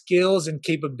of what skills and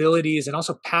capabilities and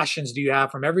also passions do you have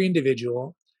from every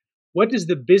individual. What does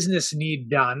the business need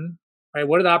done, right?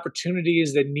 What are the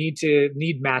opportunities that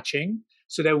need matching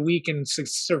so that we can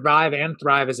survive and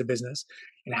thrive as a business?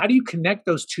 And how do you connect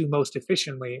those two most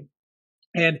efficiently?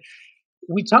 And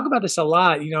we talk about this a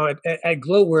lot, at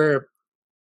Gloat, where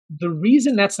the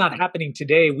reason that's not happening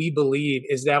today, we believe,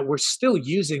 is that we're still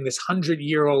using this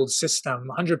 100-year-old system,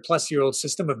 100-plus-year-old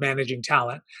system of managing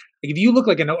talent. Like if you look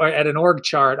at an org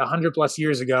chart 100-plus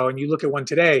years ago and you look at one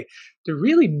today, they're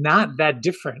really not that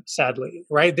different, sadly,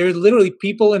 right? They're literally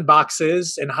people in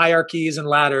boxes and hierarchies and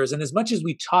ladders. And as much as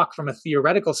we talk from a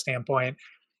theoretical standpoint,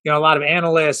 a lot of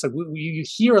analysts, you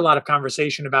hear a lot of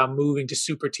conversation about moving to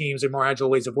super teams and more agile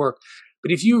ways of work.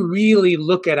 But if you really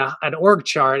look at an org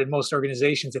chart in most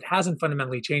organizations, it hasn't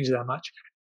fundamentally changed that much.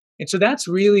 And so that's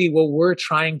really what we're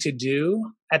trying to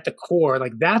do at the core.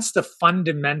 Like that's the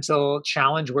fundamental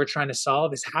challenge we're trying to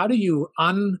solve, is how do you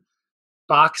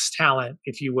unbox talent,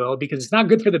 if you will, because it's not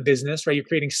good for the business, right? You're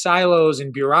creating silos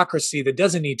and bureaucracy that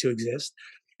doesn't need to exist.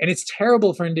 And it's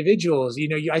terrible for individuals.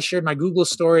 I shared my Google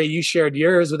story, you shared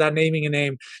yours without naming a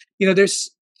name. There's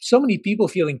so many people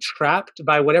feeling trapped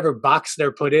by whatever box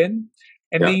they're put in.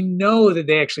 And they know that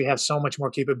they actually have so much more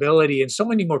capability and so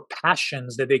many more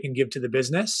passions that they can give to the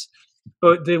business.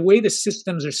 But the way the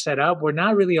systems are set up, we're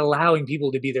not really allowing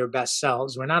people to be their best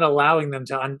selves. We're not allowing them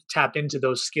to tap into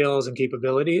those skills and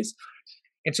capabilities.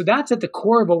 And so that's at the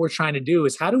core of what we're trying to do,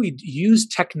 is how do we use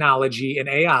technology and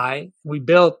AI? We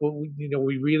built what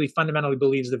we really fundamentally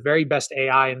believe is the very best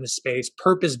AI in this space,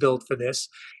 purpose built for this,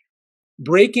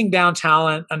 breaking down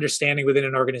talent understanding within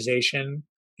an organization,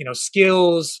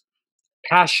 skills,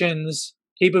 passions,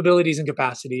 capabilities, and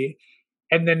capacity,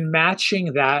 and then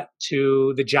matching that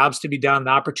to the jobs to be done, the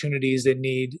opportunities that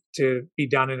need to be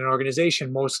done in an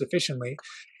organization most efficiently.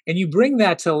 And you bring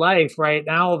that to life, right?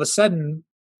 Now, all of a sudden,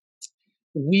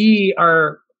 we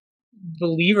are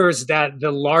believers that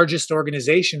the largest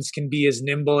organizations can be as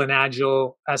nimble and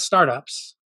agile as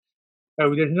startups.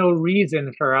 So there's no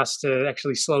reason for us to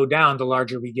actually slow down the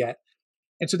larger we get.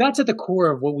 And so that's at the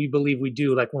core of what we believe we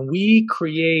do. Like when we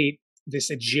create this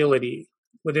agility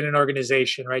within an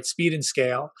organization, right? Speed and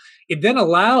scale, it then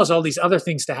allows all these other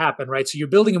things to happen, right? So you're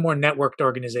building a more networked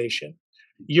organization.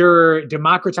 You're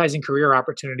democratizing career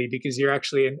opportunity because you're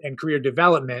actually in career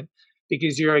development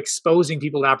because you're exposing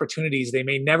people to opportunities they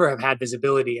may never have had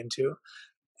visibility into.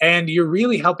 And you're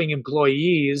really helping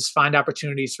employees find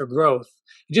opportunities for growth.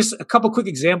 Just a couple quick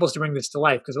examples to bring this to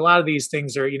life, because a lot of these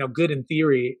things are, good in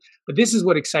theory, but this is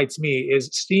what excites me is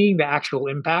seeing the actual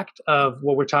impact of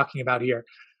what we're talking about here.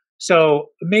 So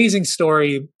amazing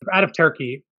story out of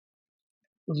Turkey,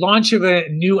 launch of a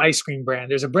new ice cream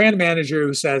brand. There's a brand manager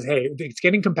who says, hey, it's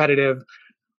getting competitive.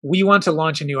 We want to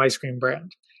launch a new ice cream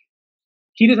brand.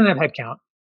 He doesn't have headcount.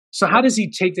 So how does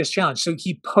he take this challenge? So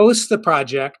he posts the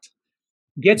project,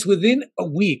 gets within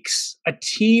weeks a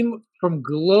team from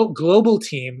global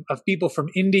team of people from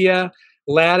India,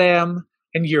 LATAM,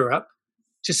 and Europe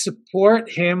to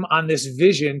support him on this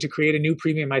vision to create a new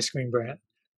premium ice cream brand.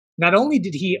 Not only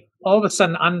did he all of a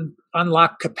sudden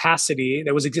unlock capacity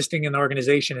that was existing in the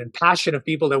organization and passion of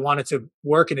people that wanted to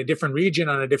work in a different region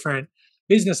on a different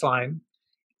business line,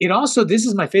 it also, this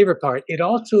is my favorite part, it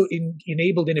also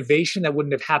enabled innovation that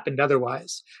wouldn't have happened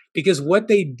otherwise. Because what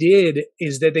they did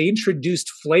is that they introduced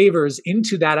flavors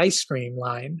into that ice cream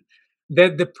line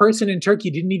that the person in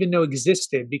Turkey didn't even know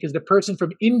existed, because the person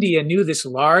from India knew this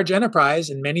large enterprise,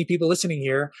 and many people listening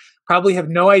here probably have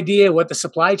no idea what the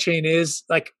supply chain is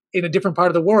like in a different part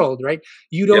of the world, right?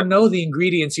 You don't know the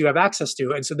ingredients you have access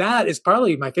to. And so that is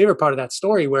probably my favorite part of that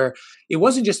story, where it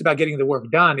wasn't just about getting the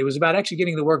work done. It was about actually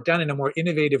getting the work done in a more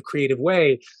innovative, creative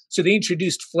way. So they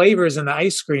introduced flavors in the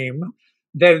ice cream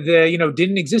that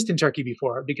didn't exist in Turkey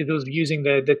before, because it was using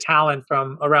the talent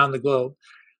from around the globe.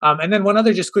 And then one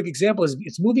other just quick example is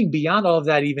it's moving beyond all of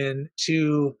that even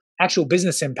to actual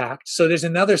business impact. So there's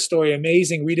another story,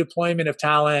 amazing redeployment of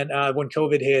talent when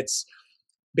COVID hits,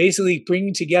 basically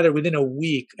bringing together within a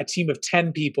week a team of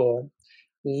 10 people,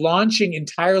 launching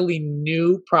entirely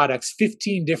new products,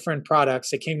 15 different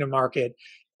products that came to market,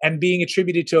 and being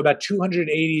attributed to about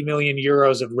 280 million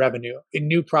euros of revenue in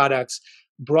new products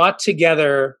brought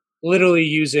together literally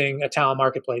using a talent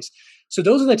marketplace. So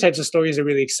those are the types of stories that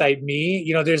really excite me.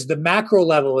 There's the macro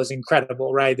level is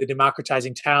incredible, right? The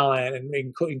democratizing talent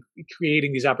and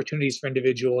creating these opportunities for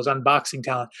individuals, unboxing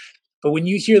talent. But when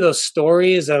you hear those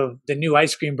stories of the new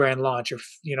ice cream brand launch,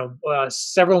 or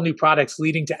several new products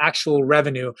leading to actual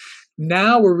revenue,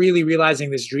 now we're really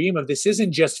realizing this dream of this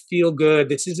isn't just feel good.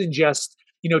 This isn't just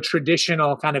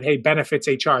traditional kind of, hey, benefits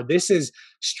HR. This is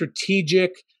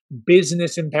strategic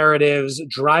business imperatives,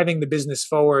 driving the business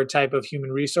forward type of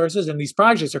human resources. And these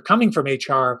projects are coming from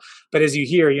HR. But as you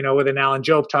hear, with an Alan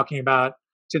Jope talking about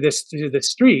to the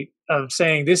street of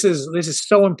saying this is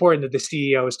so important that the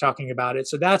CEO is talking about it.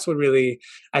 So that's what really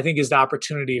I think is the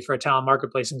opportunity for a talent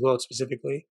marketplace in Gloat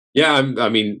specifically. Yeah, I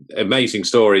mean, amazing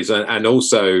stories, and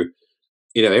also,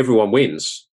 everyone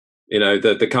wins.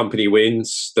 The company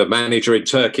wins. The manager in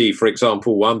Turkey, for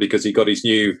example, won because he got his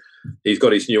new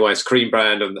ice cream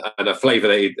brand and a flavor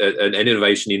an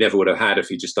innovation he never would have had if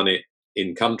he'd just done it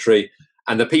in country.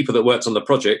 And the people that worked on the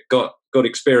project got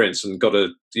experience and got to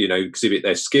exhibit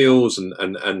their skills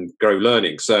and grow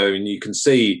learning. So you can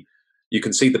see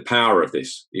the power of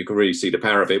this. You can really see the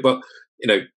power of it. But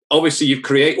obviously you've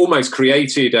almost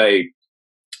created a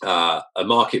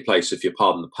marketplace, if you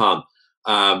pardon the pun.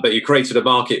 But you created a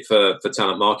market for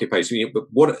talent marketplace. But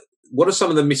what are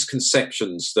some of the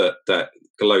misconceptions that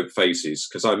Gloat faces?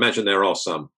 Because I imagine there are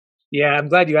some. Yeah, I'm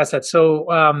glad you asked that.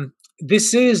 So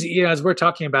this is, as we're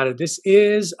talking about it, this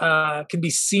is can be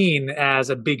seen as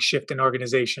a big shift in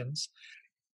organizations.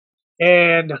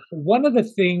 And one of the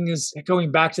things,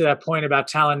 going back to that point about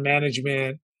talent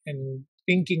management and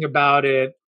thinking about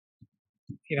it,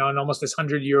 in almost this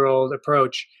 100-year-old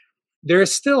approach, there are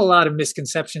still a lot of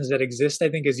misconceptions that exist, I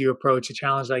think, as you approach a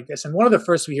challenge like this. And one of the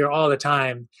first we hear all the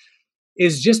time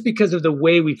is just because of the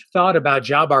way we've thought about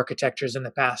job architectures in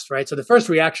the past, right? So the first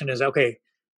reaction is, okay,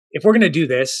 if we're going to do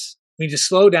this, we need to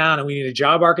slow down and we need a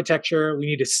job architecture. We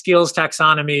need a skills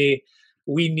taxonomy.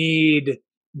 We need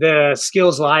the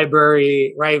skills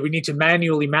library, right? We need to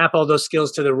manually map all those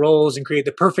skills to the roles and create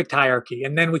the perfect hierarchy.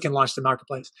 And then we can launch the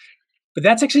marketplace. But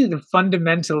that's actually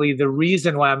fundamentally the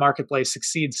reason why a marketplace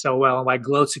succeeds so well and why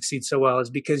Gloat succeeds so well, is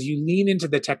because you lean into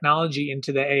the technology,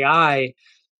 into the AI,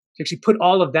 to actually put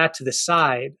all of that to the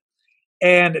side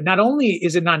And not only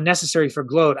is it not necessary for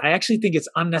Gloat, I actually think it's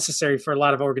unnecessary for a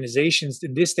lot of organizations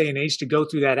in this day and age to go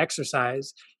through that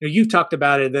exercise. You've talked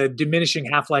about it, the diminishing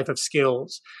half-life of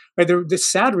skills. Right? The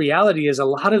sad reality is a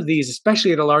lot of these,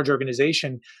 especially at a large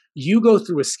organization, you go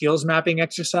through a skills mapping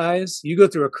exercise, you go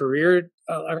through a career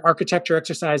architecture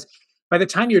exercise. By the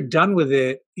time you're done with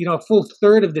it, a full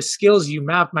third of the skills you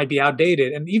map might be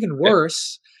outdated. And even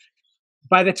worse,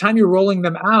 by the time you're rolling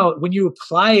them out, when you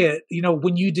apply it,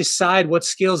 when you decide what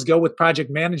skills go with project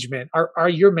management, are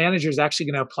your managers actually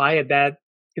going to apply it that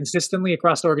consistently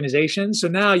across the organization? So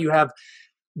now you have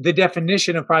the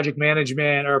definition of project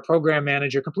management or a program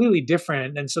manager completely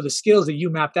different. And so the skills that you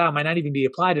mapped out might not even be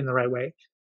applied in the right way.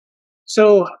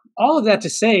 So all of that to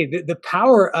say that the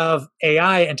power of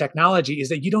AI and technology is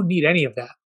that you don't need any of that.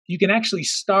 You can actually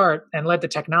start and let the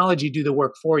technology do the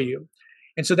work for you.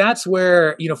 And so that's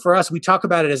where, for us, we talk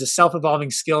about it as a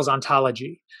self-evolving skills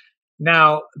ontology.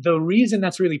 Now, the reason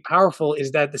that's really powerful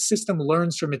is that the system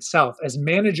learns from itself. As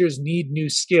managers need new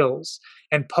skills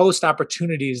and post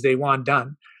opportunities they want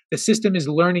done, the system is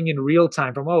learning in real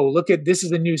time from, this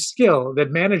is a new skill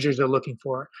that managers are looking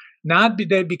for. Not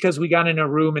because we got in a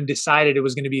room and decided it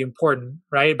was going to be important,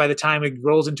 right? By the time it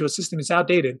rolls into a system, it's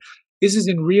outdated. This is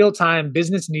in real time.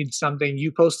 Business needs something.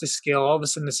 You post a skill, all of a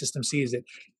sudden the system sees it.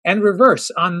 And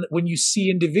reverse, on when you see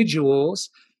individuals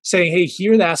saying, hey,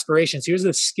 here are the aspirations. Here's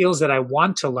the skills that I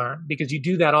want to learn, because you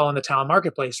do that all in the talent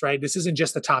marketplace, right? This isn't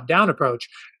just a top-down approach.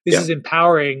 This is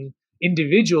empowering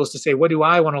individuals to say, what do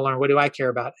I want to learn? What do I care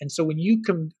about? And so when you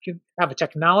can have a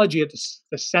technology at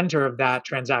the center of that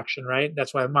transaction, right?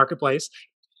 That's why marketplace,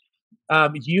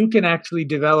 you can actually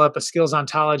develop a skills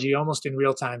ontology almost in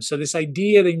real time. So this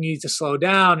idea that you need to slow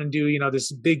down and do,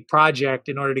 this big project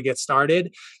in order to get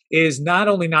started is not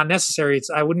only not necessary,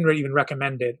 I wouldn't even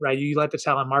recommend it, right? You let the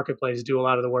talent marketplace do a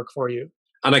lot of the work for you.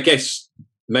 And I guess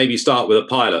maybe start with a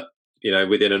pilot,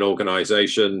 within an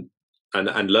organization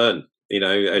and learn,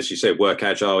 as you said, work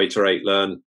agile, iterate,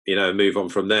 learn, move on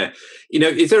from there.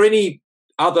 Is there any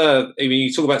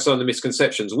you talk about some of the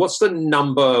misconceptions. What's the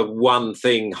number one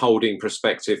thing holding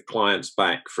prospective clients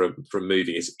back from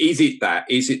moving? Is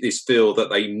it this feel that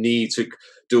they need to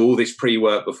do all this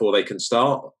pre-work before they can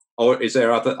start? Or is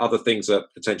there other things that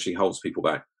potentially holds people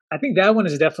back? I think that one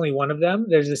is definitely one of them.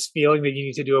 There's this feeling that you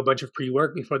need to do a bunch of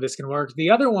pre-work before this can work.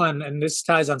 The other one, and this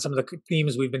ties on some of the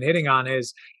themes we've been hitting on,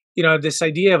 is this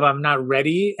idea of I'm not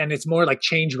ready, and it's more like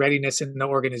change readiness in the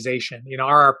organization.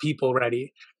 Are our people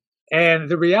ready? And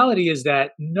the reality is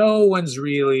that no one's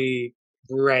really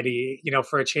ready,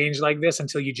 for a change like this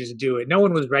until you just do it. No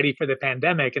one was ready for the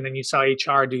pandemic, and then you saw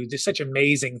HR do just such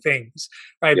amazing things,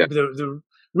 right? Yeah. The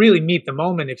really meet the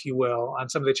moment, if you will, on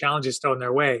some of the challenges thrown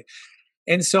their way.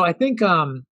 And so I think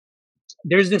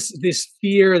there's this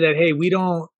fear that, hey, we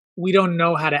don't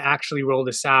know how to actually roll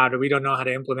this out, or we don't know how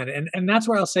to implement it. And that's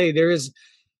where I'll say there is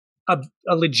a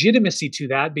legitimacy to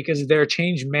that, because there are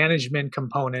change management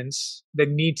components that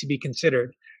need to be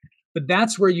considered. But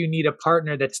that's where you need a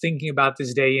partner that's thinking about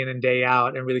this day in and day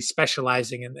out and really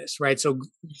specializing in this, right? So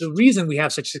the reason we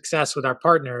have such success with our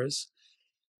partners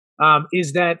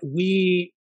is that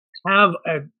we have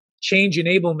a change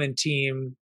enablement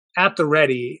team at the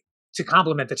ready to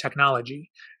complement the technology.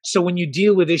 So when you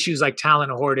deal with issues like talent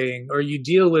hoarding, or you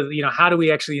deal with, how do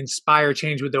we actually inspire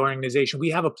change with the organization?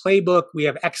 We have a playbook, we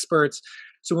have experts.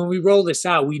 So when we roll this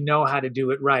out, we know how to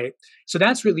do it right. So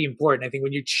that's really important. I think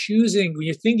when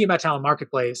you're thinking about talent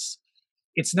marketplace,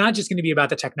 it's not just going to be about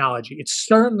the technology. It's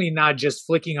certainly not just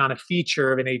flicking on a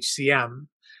feature of an HCM,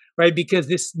 right? Because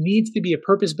this needs to be a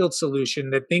purpose-built solution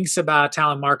that thinks about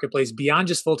talent marketplace beyond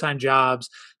just full-time jobs,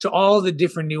 to all the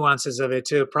different nuances of it,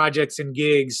 to projects and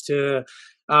gigs, to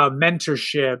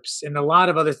mentorships, and a lot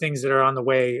of other things that are on the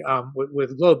way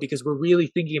with Gloat, because we're really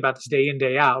thinking about this day in,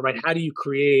 day out, right? How do you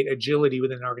create agility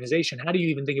within an organization? How do you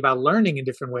even think about learning in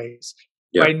different ways,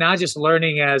 right? Not just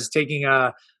learning as taking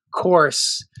a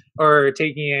course or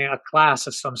taking a class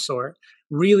of some sort,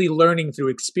 really learning through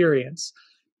experience.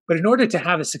 But in order to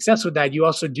have a success with that, you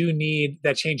also do need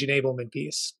that change enablement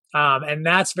piece. And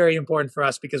that's very important for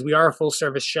us, because we are a full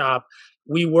service shop.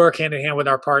 We work hand in hand with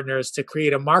our partners to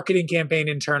create a marketing campaign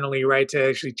internally, right? To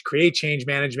actually create change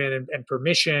management and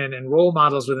permission and role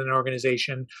models within an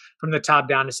organization from the top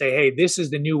down, to say, hey, this is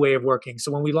the new way of working.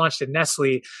 So when we launched at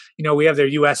Nestle, we have their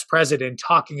US president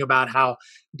talking about how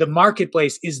the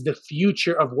marketplace is the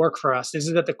future of work for us. This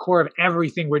is at the core of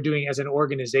everything we're doing as an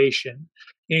organization.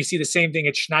 And you see the same thing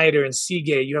at Schneider and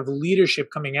Seagate. You have leadership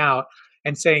coming out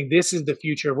and saying, this is the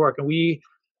future of work. And we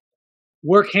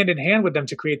work hand in hand with them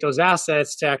to create those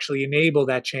assets to actually enable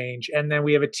that change. And then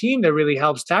we have a team that really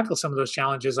helps tackle some of those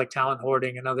challenges like talent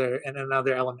hoarding and other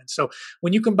elements. So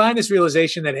when you combine this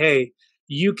realization that, hey,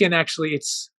 you can actually,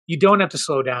 you don't have to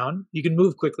slow down. You can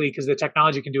move quickly because the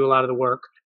technology can do a lot of the work,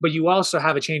 but you also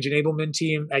have a change enablement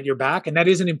team at your back. And that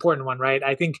is an important one, right?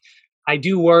 I think I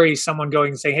do worry someone going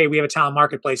and saying, hey, we have a talent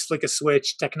marketplace, flick a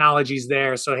switch, technology's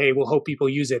there. So, hey, we'll hope people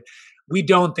use it. We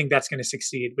don't think that's going to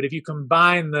succeed. But if you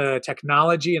combine the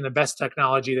technology and the best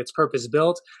technology that's purpose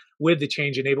built with the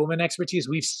change enablement expertise,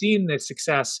 we've seen the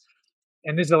success.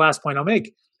 And this is the last point I'll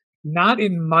make. Not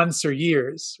in months or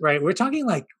years, right? We're talking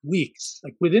like weeks,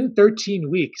 like within 13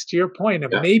 weeks, to your point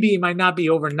of maybe it might not be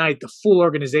overnight, the full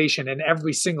organization and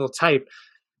every single type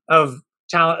of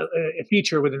talent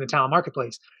feature within the talent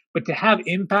marketplace. But to have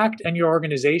impact on your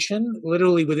organization,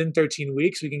 literally within 13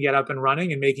 weeks, we can get up and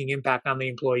running and making impact on the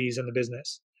employees and the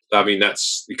business. I mean,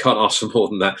 you can't ask for more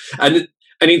than that. And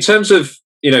in terms of,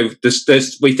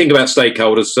 we think about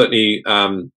stakeholders, certainly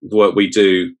the work we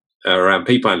do around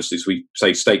people analysts, we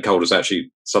say stakeholders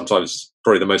actually sometimes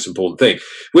probably the most important thing.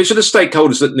 Which are the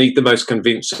stakeholders that need the most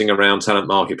convincing around talent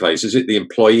marketplace? Is it the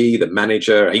employee, the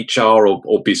manager, HR,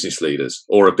 or business leaders,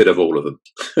 or a bit of all of them?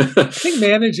 I think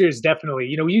managers definitely.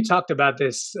 You talked about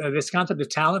this. This concept of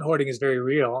talent hoarding is very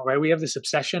real, right? We have this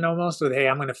obsession almost with, hey,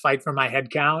 I'm going to fight for my head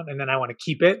count, and then I want to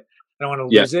keep it. I don't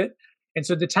want to lose it. And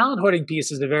so the talent hoarding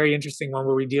piece is a very interesting one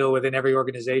where we deal with in every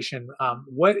organization.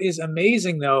 What is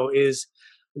amazing, though, is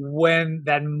when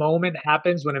that moment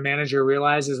happens, when a manager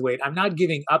realizes, wait, I'm not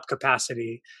giving up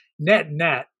capacity, net,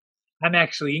 I'm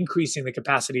actually increasing the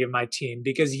capacity of my team.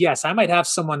 Because yes, I might have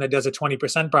someone that does a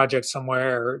 20% project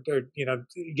somewhere or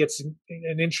gets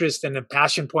an interest and a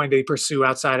passion point they pursue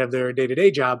outside of their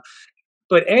day-to-day job.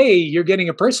 But you're getting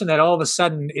a person that all of a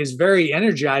sudden is very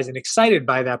energized and excited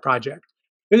by that project.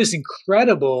 There's this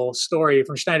incredible story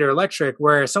from Schneider Electric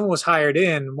where someone was hired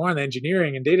in more on the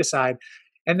engineering and data side.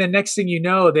 And then next thing you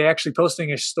know, they're actually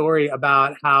posting a story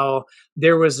about how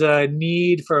there was a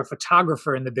need for a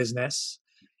photographer in the business.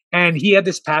 And he had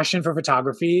this passion for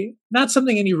photography, not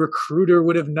something any recruiter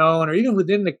would have known, or even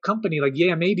within the company, like,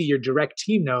 maybe your direct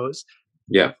team knows.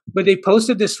 Yeah. But they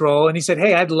posted this role and he said,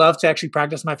 hey, I'd love to actually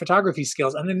practice my photography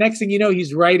skills. And the next thing you know,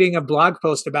 he's writing a blog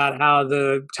post about how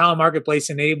the talent marketplace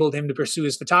enabled him to pursue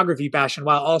his photography passion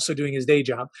while also doing his day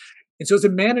job. And so as a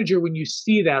manager, when you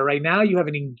see that right now, you have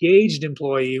an engaged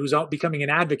employee who's becoming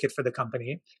an advocate for the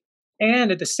company.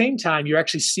 And at the same time, you're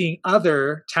actually seeing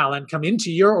other talent come into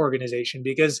your organization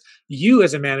because you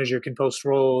as a manager can post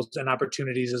roles and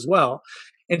opportunities as well.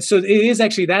 And so it is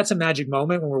actually, that's a magic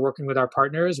moment when we're working with our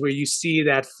partners where you see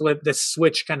that the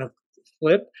switch kind of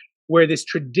flip, where this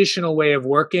traditional way of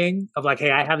working of like, hey,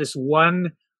 I have this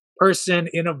one person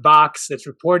in a box that's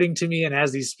reporting to me and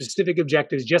has these specific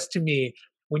objectives just to me.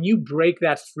 When you break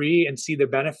that free and see the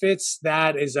benefits,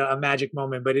 that is a magic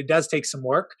moment, but it does take some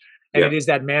work. And it is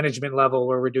that management level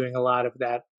where we're doing a lot of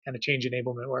that kind of change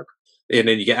enablement work. And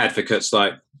then you get advocates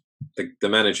like the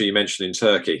manager you mentioned in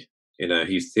Turkey. He'll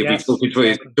be talking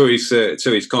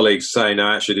to his colleagues, saying, "No,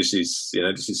 actually, this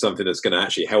is something that's going to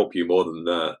actually help you more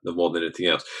than anything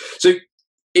else." So,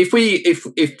 if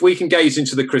we can gaze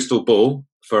into the crystal ball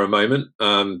for a moment,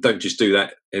 don't just do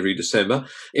that every December.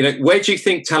 Where do you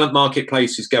think talent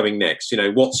marketplace is going next?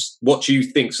 What do you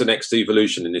think's the next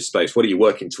evolution in this space? What are you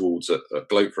working towards at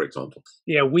Gloat, for example?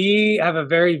 Yeah, we have a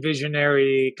very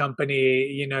visionary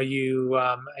company.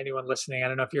 Anyone listening, I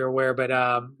don't know if you're aware, but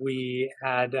we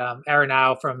had Aaron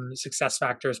Au from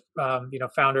SuccessFactors,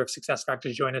 founder of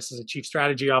SuccessFactors, join us as a chief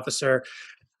strategy officer.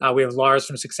 We have Lars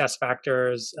from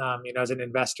SuccessFactors, as an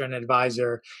investor and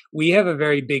advisor. We have a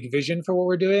very big vision for what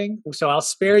we're doing. So I'll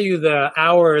spare you the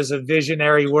hours of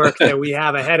visionary work that we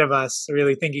have ahead of us,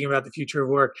 really thinking about the future of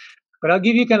work. But I'll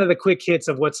give you kind of the quick hits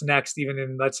of what's next, even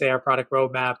in, let's say, our product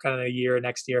roadmap, kind of a year,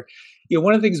 next year.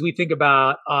 One of the things we think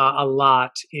about a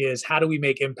lot is how do we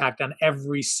make impact on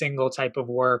every single type of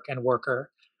work and worker.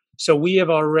 So we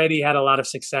have already had a lot of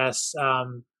success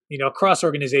across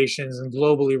organizations and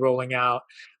globally rolling out.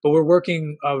 But we're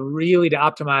working really to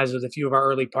optimize with a few of our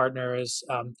early partners.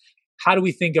 How do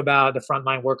we think about the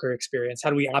frontline worker experience?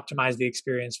 How do we optimize the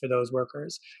experience for those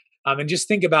workers? And just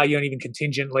think about, even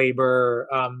contingent labor,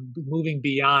 moving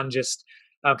beyond just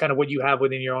kind of what you have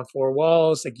within your own four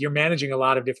walls. Like you're managing a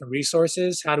lot of different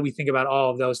resources. How do we think about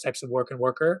all of those types of work and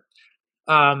worker?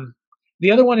 The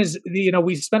other one is,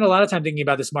 we spend a lot of time thinking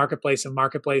about this marketplace of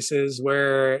marketplaces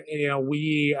where,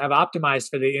 we have optimized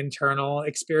for the internal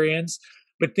experience,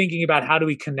 but thinking about how do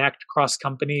we connect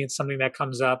cross-company. It's something that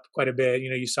comes up quite a bit.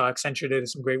 You saw Accenture did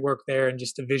some great work there and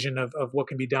just a vision of what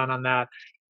can be done on that.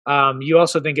 You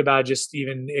also think about just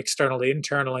even external to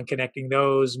internal and connecting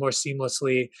those more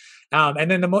seamlessly. And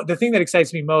then the thing that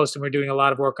excites me most, and we're doing a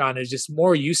lot of work on, is just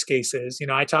more use cases.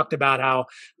 I talked about how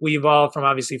we evolved from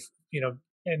obviously,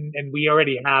 and we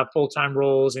already have full-time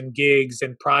roles and gigs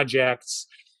and projects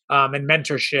and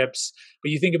mentorships.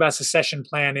 But you think about succession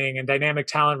planning and dynamic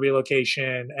talent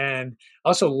relocation and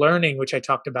also learning, which I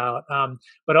talked about,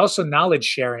 but also knowledge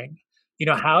sharing.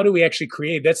 How do we actually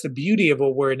create? That's the beauty of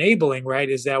what we're enabling, right?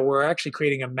 Is that we're actually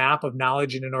creating a map of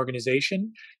knowledge in an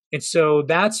organization. And so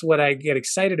that's what I get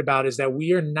excited about, is that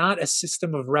we are not a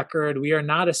system of record. We are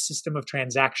not a system of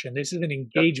transaction. This is an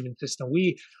engagement system.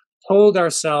 We hold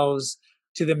ourselves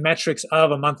to the metrics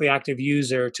of a monthly active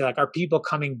user, to like our people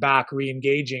coming back,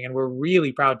 re-engaging. And we're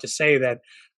really proud to say that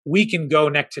we can go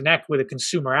neck to neck with a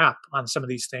consumer app on some of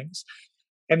these things.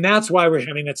 And that's why we're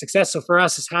having that success. So for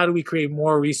us, is how do we create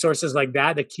more resources like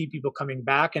that keep people coming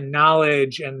back, and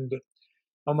knowledge, and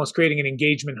almost creating an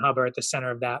engagement hub are at the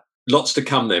center of that. Lots to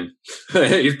come then,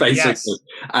 basically. Yes.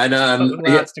 And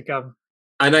lots to come.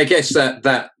 And I guess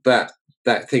that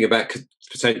thing about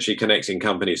potentially connecting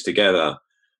companies together,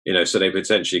 so they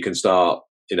potentially can start,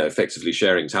 effectively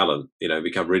sharing talent,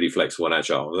 become really flexible and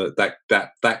agile.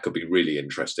 That could be really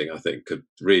interesting. I think could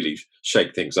really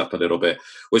shake things up a little bit.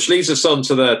 Which leads us on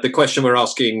to the question we're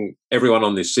asking everyone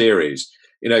on this series.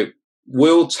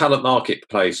 Will talent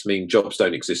marketplace mean jobs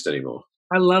don't exist anymore?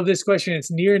 I love this question.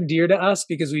 It's near and dear to us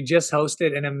because we just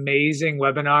hosted an amazing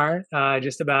webinar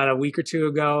just about a week or two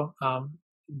ago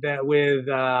with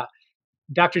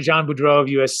Dr. John Boudreau of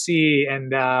USC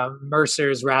and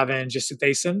Mercer's Ravin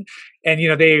Jisuthasan.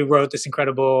 And, they wrote this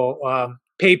incredible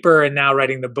paper and now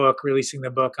releasing the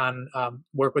book on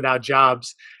work without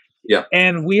jobs. Yeah.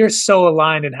 And we are so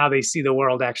aligned in how they see the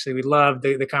world, actually. We love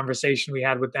the conversation we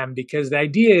had with them, because the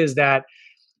idea is that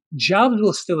jobs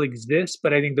will still exist,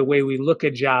 but I think the way we look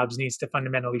at jobs needs to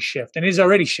fundamentally shift, and is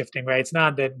already shifting, right? It's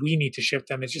not that we need to shift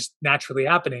them. It's just naturally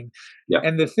happening. Yeah.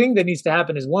 And the thing that needs to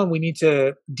happen is, one, we need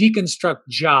to deconstruct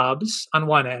jobs on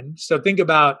one end. So think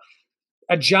about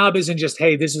a job isn't just,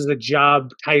 hey, this is a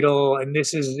job title and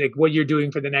this is like what you're doing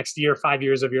for the next year, 5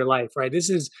 years of your life, right? This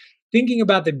is thinking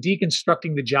about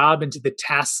deconstructing the job into the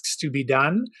tasks to be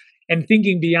done, and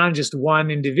thinking beyond just one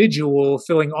individual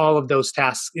filling all of those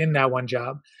tasks in that one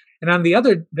job. And on the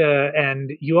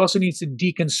end, you also need to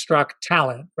deconstruct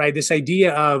talent, right? This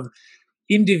idea of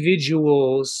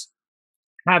individuals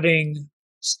having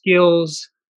skills,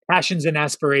 passions, and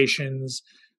aspirations,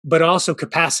 but also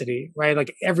capacity, right?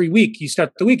 Like every week you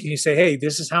start the week and you say, hey,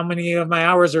 this is how many of my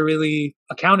hours are really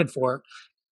accounted for.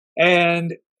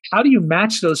 And how do you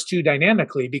match those two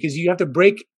dynamically? Because you have to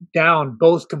break down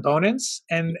both components,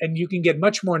 and you can get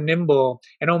much more nimble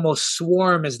and almost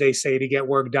swarm, as they say, to get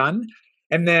work done,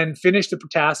 and then finish the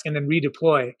task and then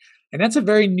redeploy. And that's a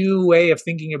very new way of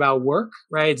thinking about work,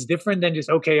 right? It's different than just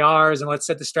OKRs and let's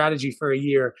set the strategy for a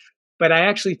year. But I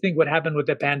actually think what happened with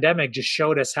the pandemic just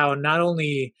showed us how not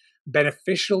only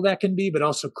beneficial that can be, but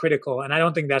also critical. And I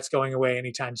don't think that's going away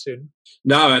anytime soon.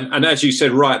 No, and as you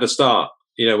said right at the start,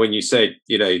 when you said,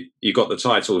 you got the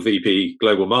title of VP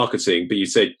Global Marketing, but you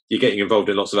said you're getting involved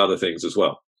in lots of other things as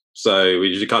well. So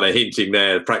you're kind of hinting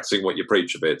there, practicing what you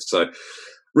preach a bit. So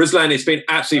Ruslan, it's been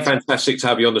absolutely fantastic to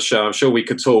have you on the show. I'm sure we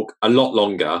could talk a lot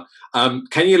longer.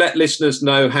 Can you let listeners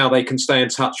know how they can stay in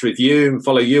touch with you and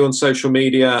follow you on social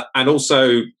media, and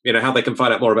also, how they can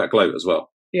find out more about Gloat as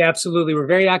well? Yeah, absolutely. We're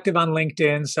very active on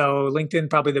LinkedIn. So LinkedIn,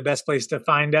 probably the best place to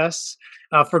find us.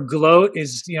 For Gloat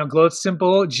is, Gloat's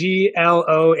simple,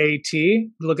 GLOAT.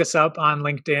 Look us up on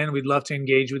LinkedIn. We'd love to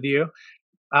engage with you.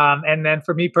 And then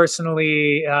for me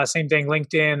personally, same thing,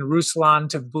 LinkedIn, Ruslan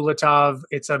Tvbulatov.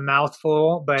 It's a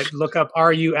mouthful, but look up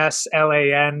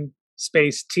RUSLAN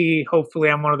space T. Hopefully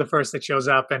I'm one of the first that shows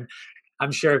up. And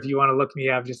I'm sure if you want to look me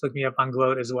up, just look me up on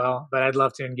Gloat as well. But I'd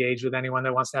love to engage with anyone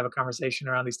that wants to have a conversation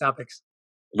around these topics.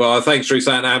 Well, thanks,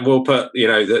 Ruslan, and we'll put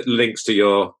the links to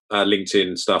your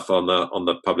LinkedIn stuff on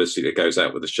the publicity that goes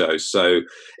out with the show. So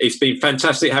it's been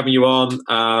fantastic having you on.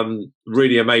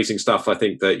 Really amazing stuff, I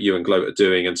think, that you and Gloat are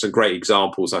doing, and some great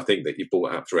examples, I think, that you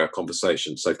brought out through our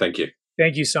conversation. So thank you.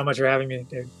 Thank you so much for having me,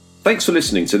 Dave. Thanks for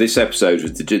listening to this episode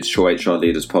of the Digital HR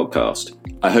Leaders Podcast.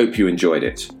 I hope you enjoyed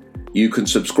it. You can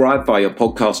subscribe via your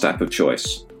podcast app of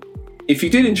choice. If you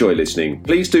did enjoy listening,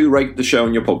 please do rate the show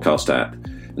on your podcast app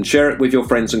and share it with your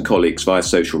friends and colleagues via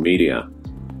social media.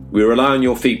 We rely on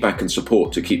your feedback and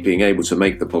support to keep being able to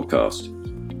make the podcast.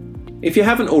 If you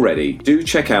haven't already, do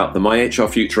check out the My HR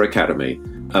Future Academy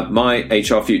at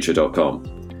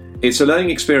myhrfuture.com. It's a learning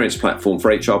experience platform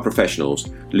for HR professionals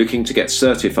looking to get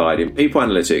certified in people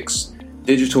analytics,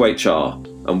 digital HR,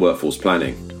 and workforce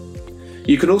planning.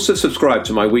 You can also subscribe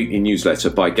to my weekly newsletter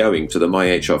by going to the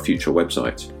My HR Future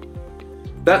website.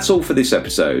 That's all for this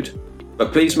episode,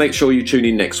 but please make sure you tune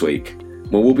in next week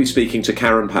when we'll be speaking to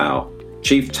Karen Powell,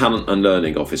 Chief Talent and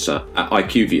Learning Officer at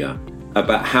IQVIA,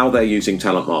 about how they're using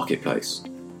Talent Marketplace.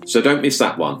 So don't miss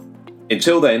that one.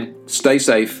 Until then, stay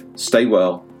safe, stay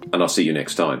well, and I'll see you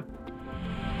next time.